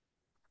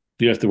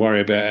 You have to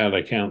worry about how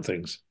they count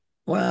things.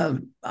 Well,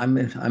 I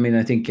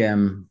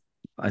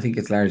think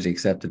it's largely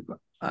accepted.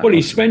 Well,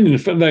 he's spending.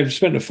 They've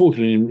spent a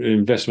fortune in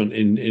investment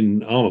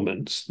in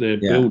armaments. They're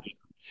Yeah, building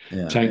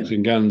yeah, tanks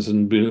and guns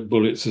and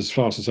bullets as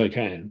fast as they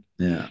can.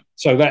 yeah.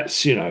 So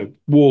that's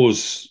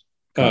wars.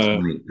 Cost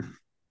money.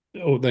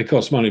 They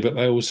cost money, but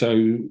they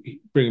also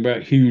bring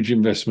about huge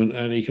investment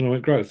and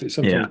economic growth. It Yeah,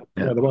 sometimes goes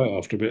the yeah, other way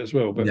after a bit as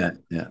well. But yeah,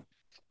 yeah.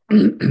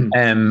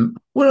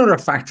 One other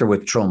factor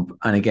with Trump,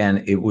 and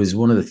again, it was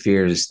one of the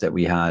fears that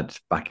we had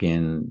back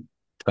in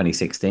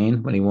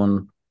 2016 when he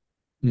won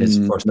his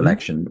first Mhm.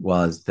 election,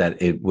 was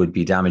that it would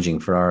be damaging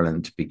for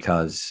Ireland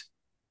because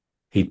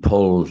he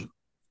pulled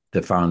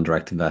the foreign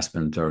direct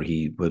investment, or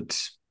he would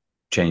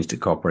change the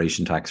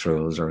corporation tax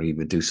rules, or he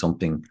would do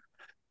something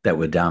that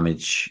would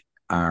damage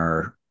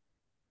our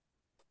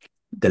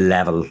the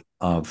level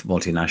of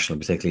multinational,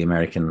 particularly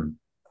American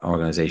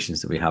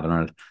organizations that we have in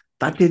Ireland.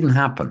 That didn't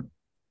happen.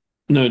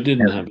 No, it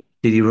didn't happen.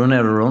 Did he run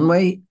out of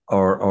runway,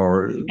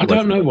 or I was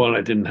don't know why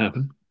that didn't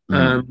happen.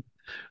 mm,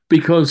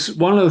 Because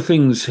one of the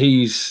things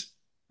he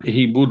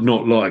would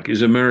not like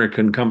is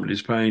American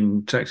companies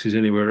paying taxes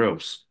anywhere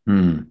else.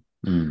 mm,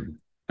 mm,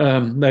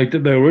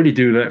 They already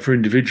do that for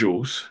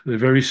individuals. They're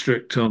very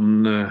strict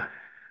on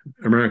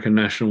American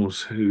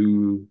nationals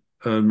who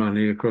earn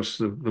money across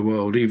the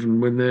world,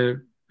 even when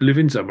they're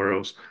living somewhere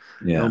else,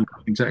 yeah, on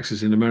paying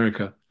taxes in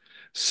America.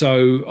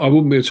 So I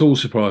wouldn't be at all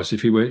surprised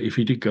if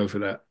he did go for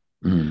that.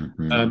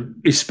 mm.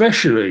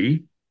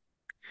 Especially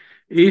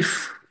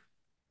if,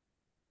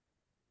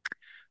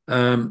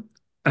 um,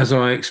 as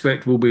I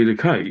expect will be the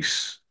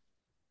case,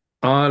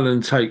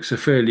 Ireland takes a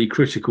fairly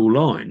critical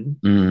line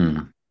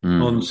Mm,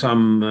 on mm,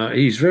 some.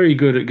 He's very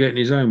good at getting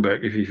his own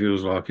back if he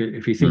feels like it.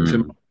 If he thinks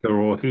America mm,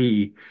 or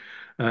he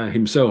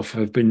himself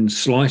have been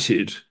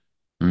slighted,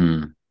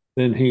 mm,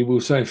 then he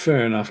will say,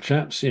 "Fair enough,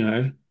 chaps. We'll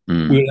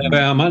have mm.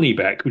 our money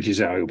back," which is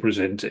how he'll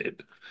present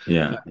it.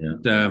 Yeah, yeah,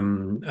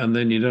 And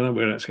then you don't know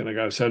where that's going to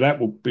go. So that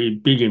will be a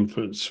big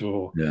influence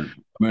for yeah,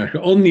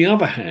 America. On the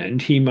other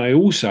hand, he may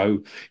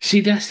also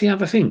see that's the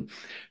other thing.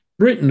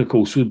 Britain, of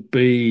course, would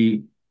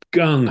be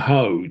gung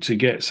ho to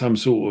get some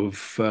sort of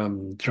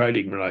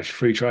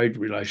free trade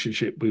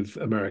relationship with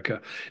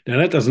America. Now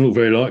that doesn't look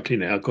very likely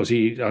now because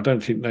I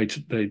don't think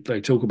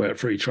they talk about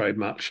free trade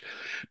much,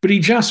 but he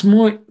just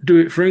might do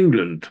it for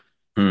England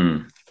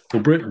mm,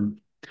 or Britain.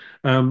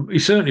 He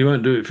certainly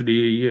won't do it for the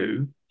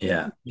EU.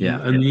 yeah,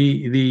 yeah,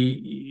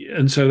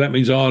 And so that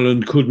means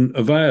Ireland couldn't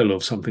avail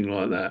of something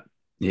like that.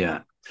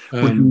 yeah.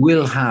 But you Um,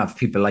 will have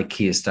people like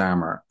Keir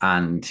Starmer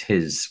and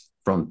his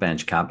front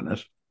bench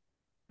cabinet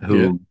yeah.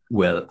 who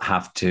will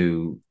have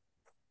to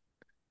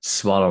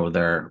swallow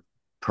their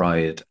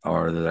pride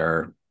or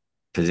their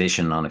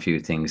position on a few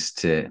things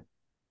to Well,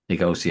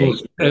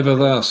 negotiate ever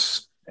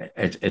thus.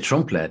 a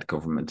Trump-led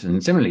government.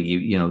 And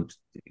similarly,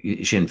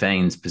 Sinn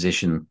Féin's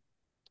position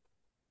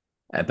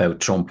about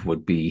Trump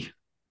would be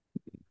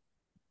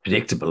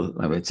predictable,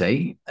 I would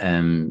say.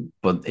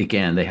 But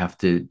again, they have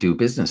to do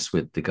business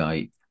with the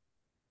guy.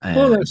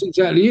 Well, Um, that's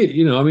exactly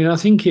it. I mean, I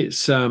think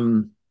it's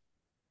going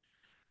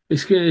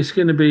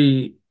to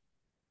be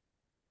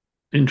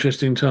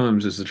interesting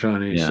times, as the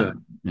Chinese yeah, say.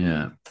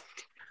 yeah,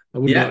 I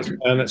wouldn't yeah, like to know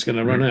how that's going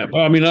to run out.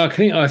 But I mean,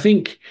 I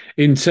think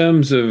in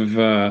terms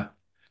of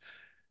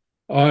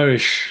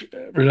Irish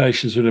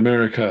relations with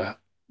America,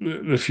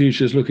 the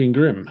future's looking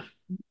grim.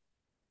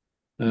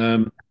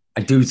 Um,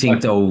 I do think I,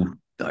 though.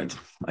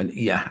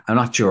 Yeah, I'm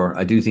not sure.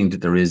 I do think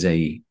that there is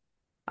and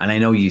I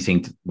know you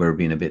think that we're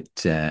being a bit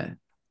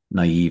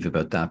naive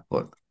about that,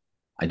 but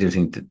I do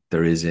think that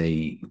there is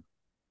a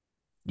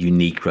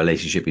unique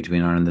relationship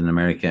between Ireland and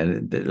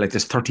America. Like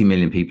there's 30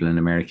 million people in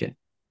America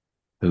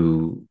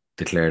who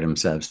declare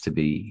themselves to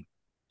be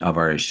of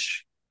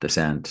Irish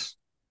descent.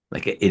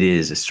 Like it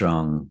is a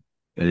strong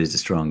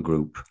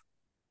group.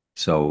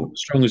 So as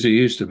strong as it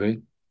used to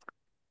be.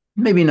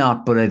 maybe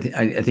not, but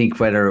I think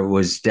whether it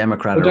was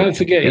Democrat But or don't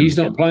forget, Republican, he's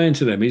not playing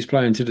to them. He's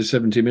playing to the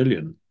 70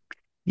 million.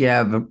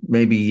 yeah, but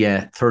maybe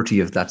 30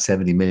 of that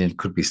 70 million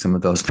could be some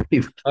of those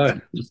people. Oh.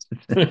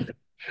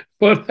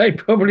 Well, they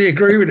probably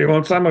agree with him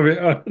on some of it.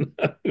 I don't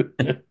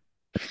know.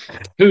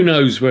 Who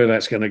knows where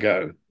that's going to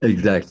go?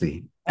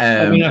 Exactly.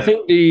 I mean, I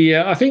think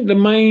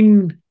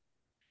the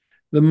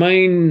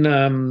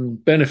main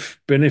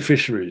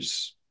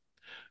beneficiaries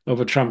of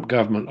a Trump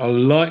government are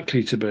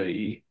likely to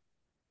be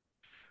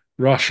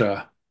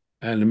Russia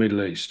and the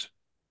Middle East,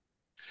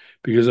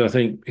 because I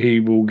think he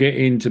will get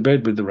into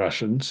bed with the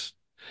Russians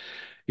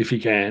if he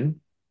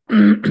can,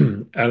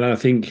 and I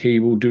think he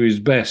will do his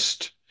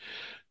best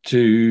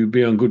to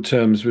be on good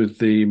terms with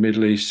the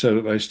Middle East so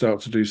that they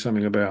start to do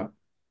something about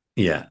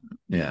Yeah,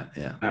 yeah,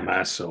 yeah,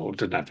 Hamas, or it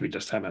doesn't have to be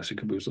just Hamas; it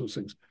could be all sorts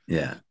of things.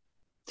 yeah.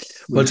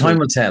 Well, We'll time see.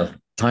 will tell.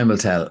 Time will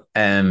tell.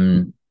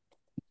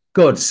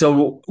 Good.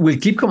 So we'll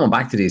keep coming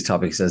back to these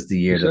topics as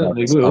the We year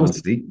certainly develops, will.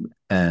 obviously,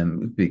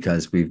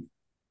 because we've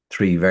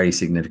three very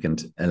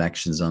significant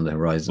elections on the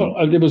horizon.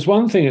 Well, there was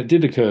one thing that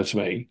did occur to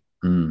me,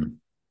 Mm.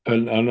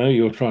 and I know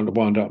you're trying to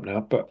wind up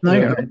now, but No,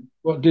 you're right.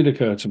 what did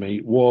occur to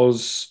me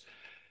was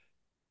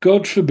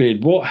God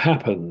forbid, what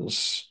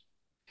happens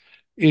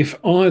if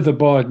either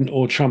Biden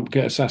or Trump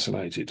get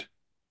assassinated?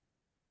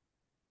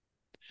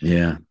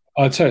 Yeah.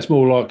 I'd say it's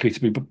more likely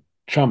to be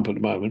Trump at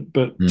the moment,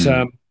 but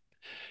Mm,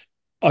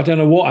 I don't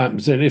know what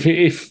happens then. If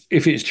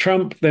it's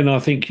Trump, then I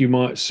think you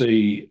might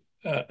see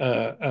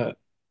an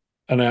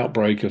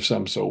outbreak of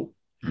some sort.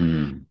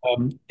 mm.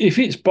 If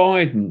it's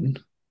Biden,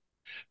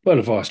 well,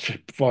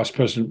 the vice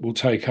president will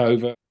take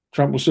over.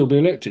 Trump will still be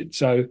elected.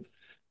 So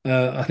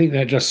I think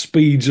that just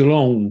speeds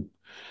along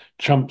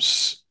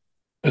Trump's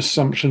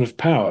assumption of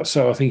power.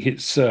 So I think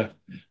it's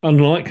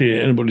unlikely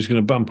that anybody's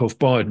going to bump off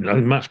Biden. I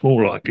think much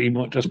more likely he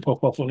might just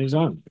pop off on his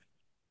own.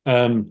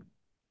 Um,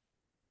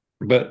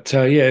 but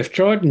yeah, if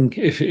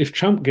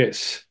Trump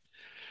gets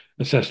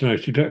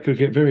assassinated, that could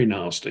get very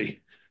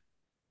nasty.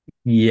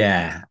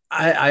 Yeah.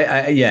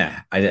 I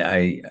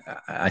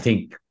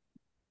think,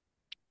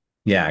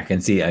 yeah, I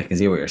can see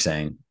what you're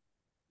saying.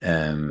 We'll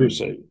Um,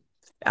 see.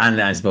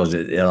 and I suppose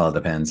it all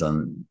depends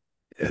on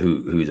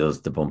who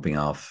does the bumping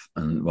off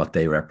and what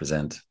they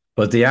represent.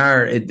 But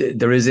there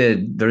is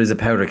a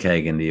powder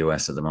keg in the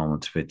US at the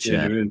moment, which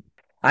Yeah, there is.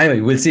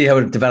 anyway, we'll see how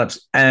it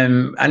develops.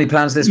 Any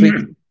plans this week?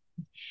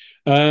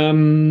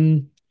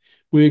 Um,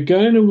 we're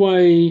going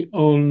away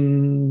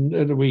on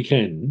at the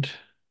weekend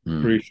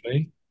Hmm.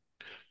 briefly.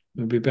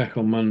 We'll be back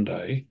on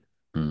Monday,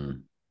 Hmm.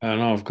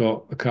 and I've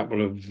got a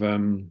couple of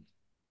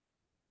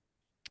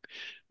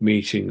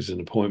meetings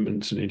and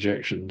appointments and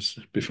injections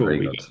before Very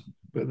we good. go.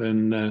 But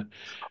then we'll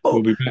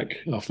Oh, be back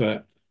after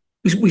that.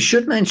 we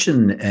should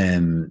mention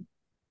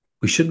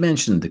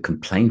the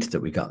complaint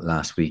that we got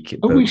last week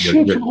Oh, we about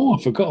should. Oh,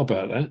 I forgot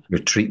about that. your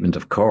treatment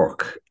of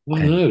Cork.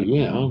 I know.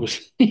 Yeah, I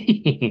was.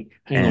 Hang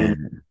on,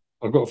 Um,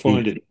 I've got to yeah,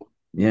 find it.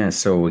 yeah.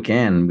 So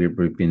again, we've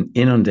been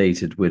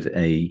inundated with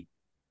a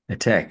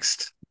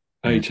text.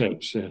 Uh,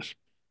 ATEX, yes.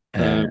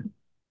 uh, Um,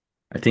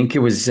 I think it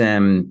was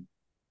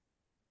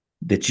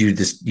that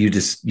you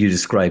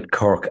described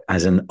Cork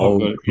as an I've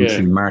old got it. Yeah.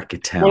 country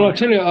market Well, town. I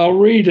tell you, I'll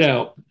read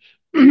out.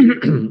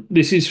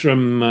 This is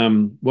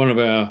from one of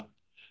our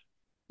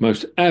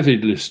most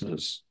avid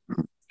listeners,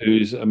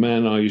 who's a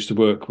man I used to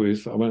work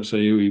with. I won't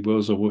say who he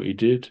was or what he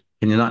did.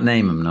 Can you not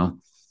name him? No.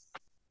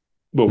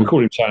 Well, we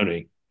call him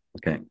Tony.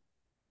 Okay.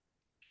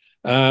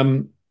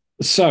 Um,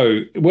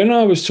 so when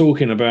I was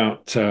talking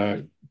about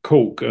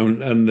Cork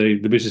and the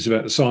business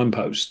about the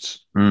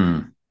signposts,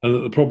 Mm, and that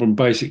the problem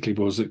basically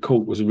was that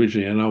Cork was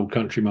originally an old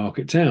country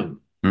market town.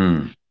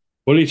 mm.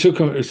 Well, he took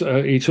being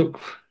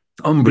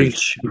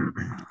Umbridge.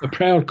 a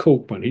proud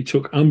Corkman. He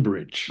took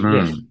umbrage.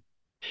 Yes, Mm,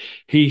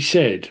 he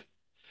said.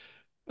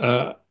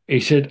 He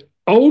said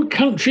old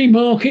country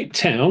market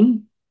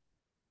town,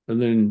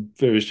 and then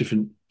various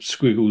different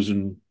squiggles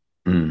and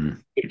mm,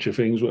 picture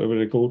things, whatever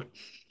they're called.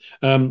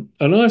 And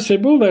I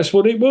said, well, that's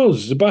what it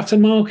was. The butter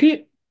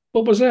market.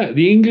 What was that?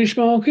 The English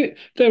market?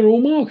 They're all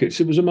markets.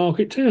 It was a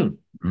market town.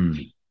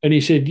 mm. And he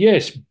said,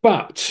 yes,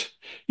 but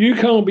you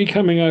can't be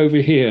coming over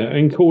here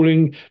and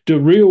calling the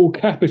real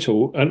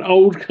capital an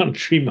old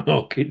country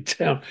market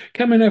town.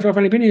 Coming over, I've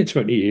only been here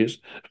 20 years.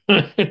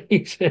 And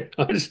he said,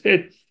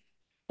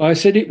 I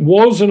said it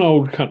was an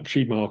old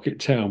country market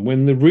town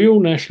when the real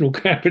national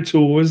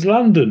capital was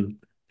London.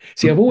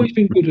 See, I've always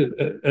been good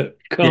at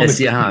Yes, calming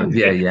you have. people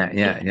Yeah, down. yeah,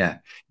 yeah, yeah.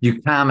 You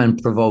calm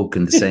and provoke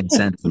in the same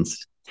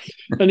sentence.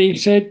 And he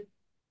said,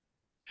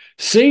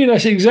 see,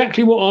 that's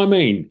exactly what I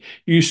mean.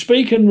 You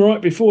speak and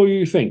write before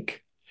you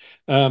think.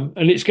 And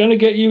it's going to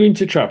get you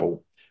into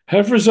trouble.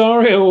 Have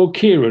Rosario or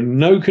Kieran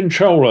no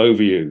control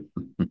over you?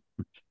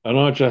 And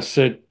I just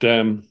said, I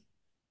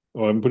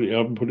haven't put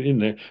it in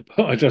there,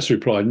 but I just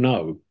replied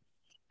no.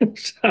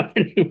 So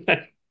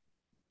anyway,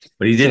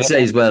 But he did so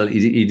say as well,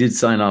 he did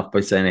sign off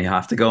by saying, I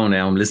have to go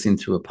now. I'm listening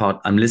to a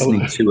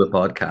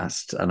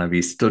podcast and I'll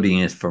be studying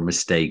it for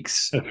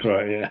mistakes. that's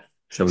right, yeah.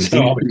 So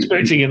So I'm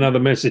expecting another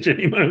message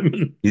any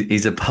moment.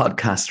 he's a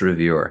podcast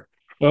reviewer.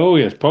 Oh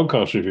yes,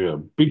 podcast reviewer,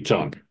 big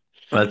time.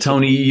 Well,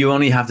 Tony, you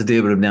only have to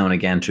deal with him now and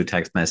again through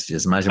text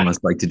messages. Imagine what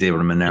it's like to deal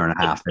with him an hour and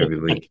a half every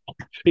week.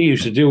 He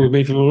used to deal with me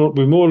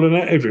with more than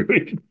that every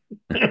week.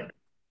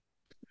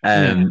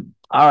 Yeah,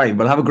 All right.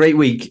 Well, have a great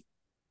week.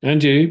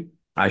 and you.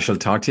 I shall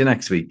talk to you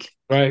next week.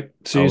 Right,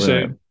 see you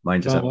soon.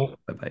 Mind yourself.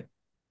 Bye. Bye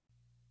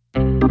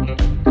bye.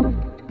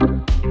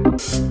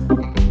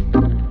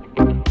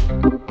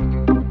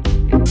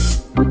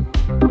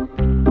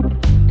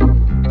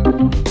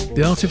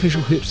 The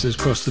Artificial Hipsters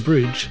Cross the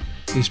Bridge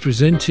is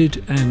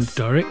presented and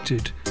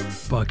directed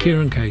by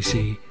Kieran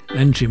Casey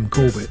and Jim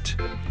Corbett.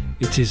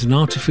 It is an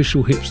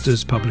Artificial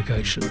Hipsters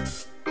publication.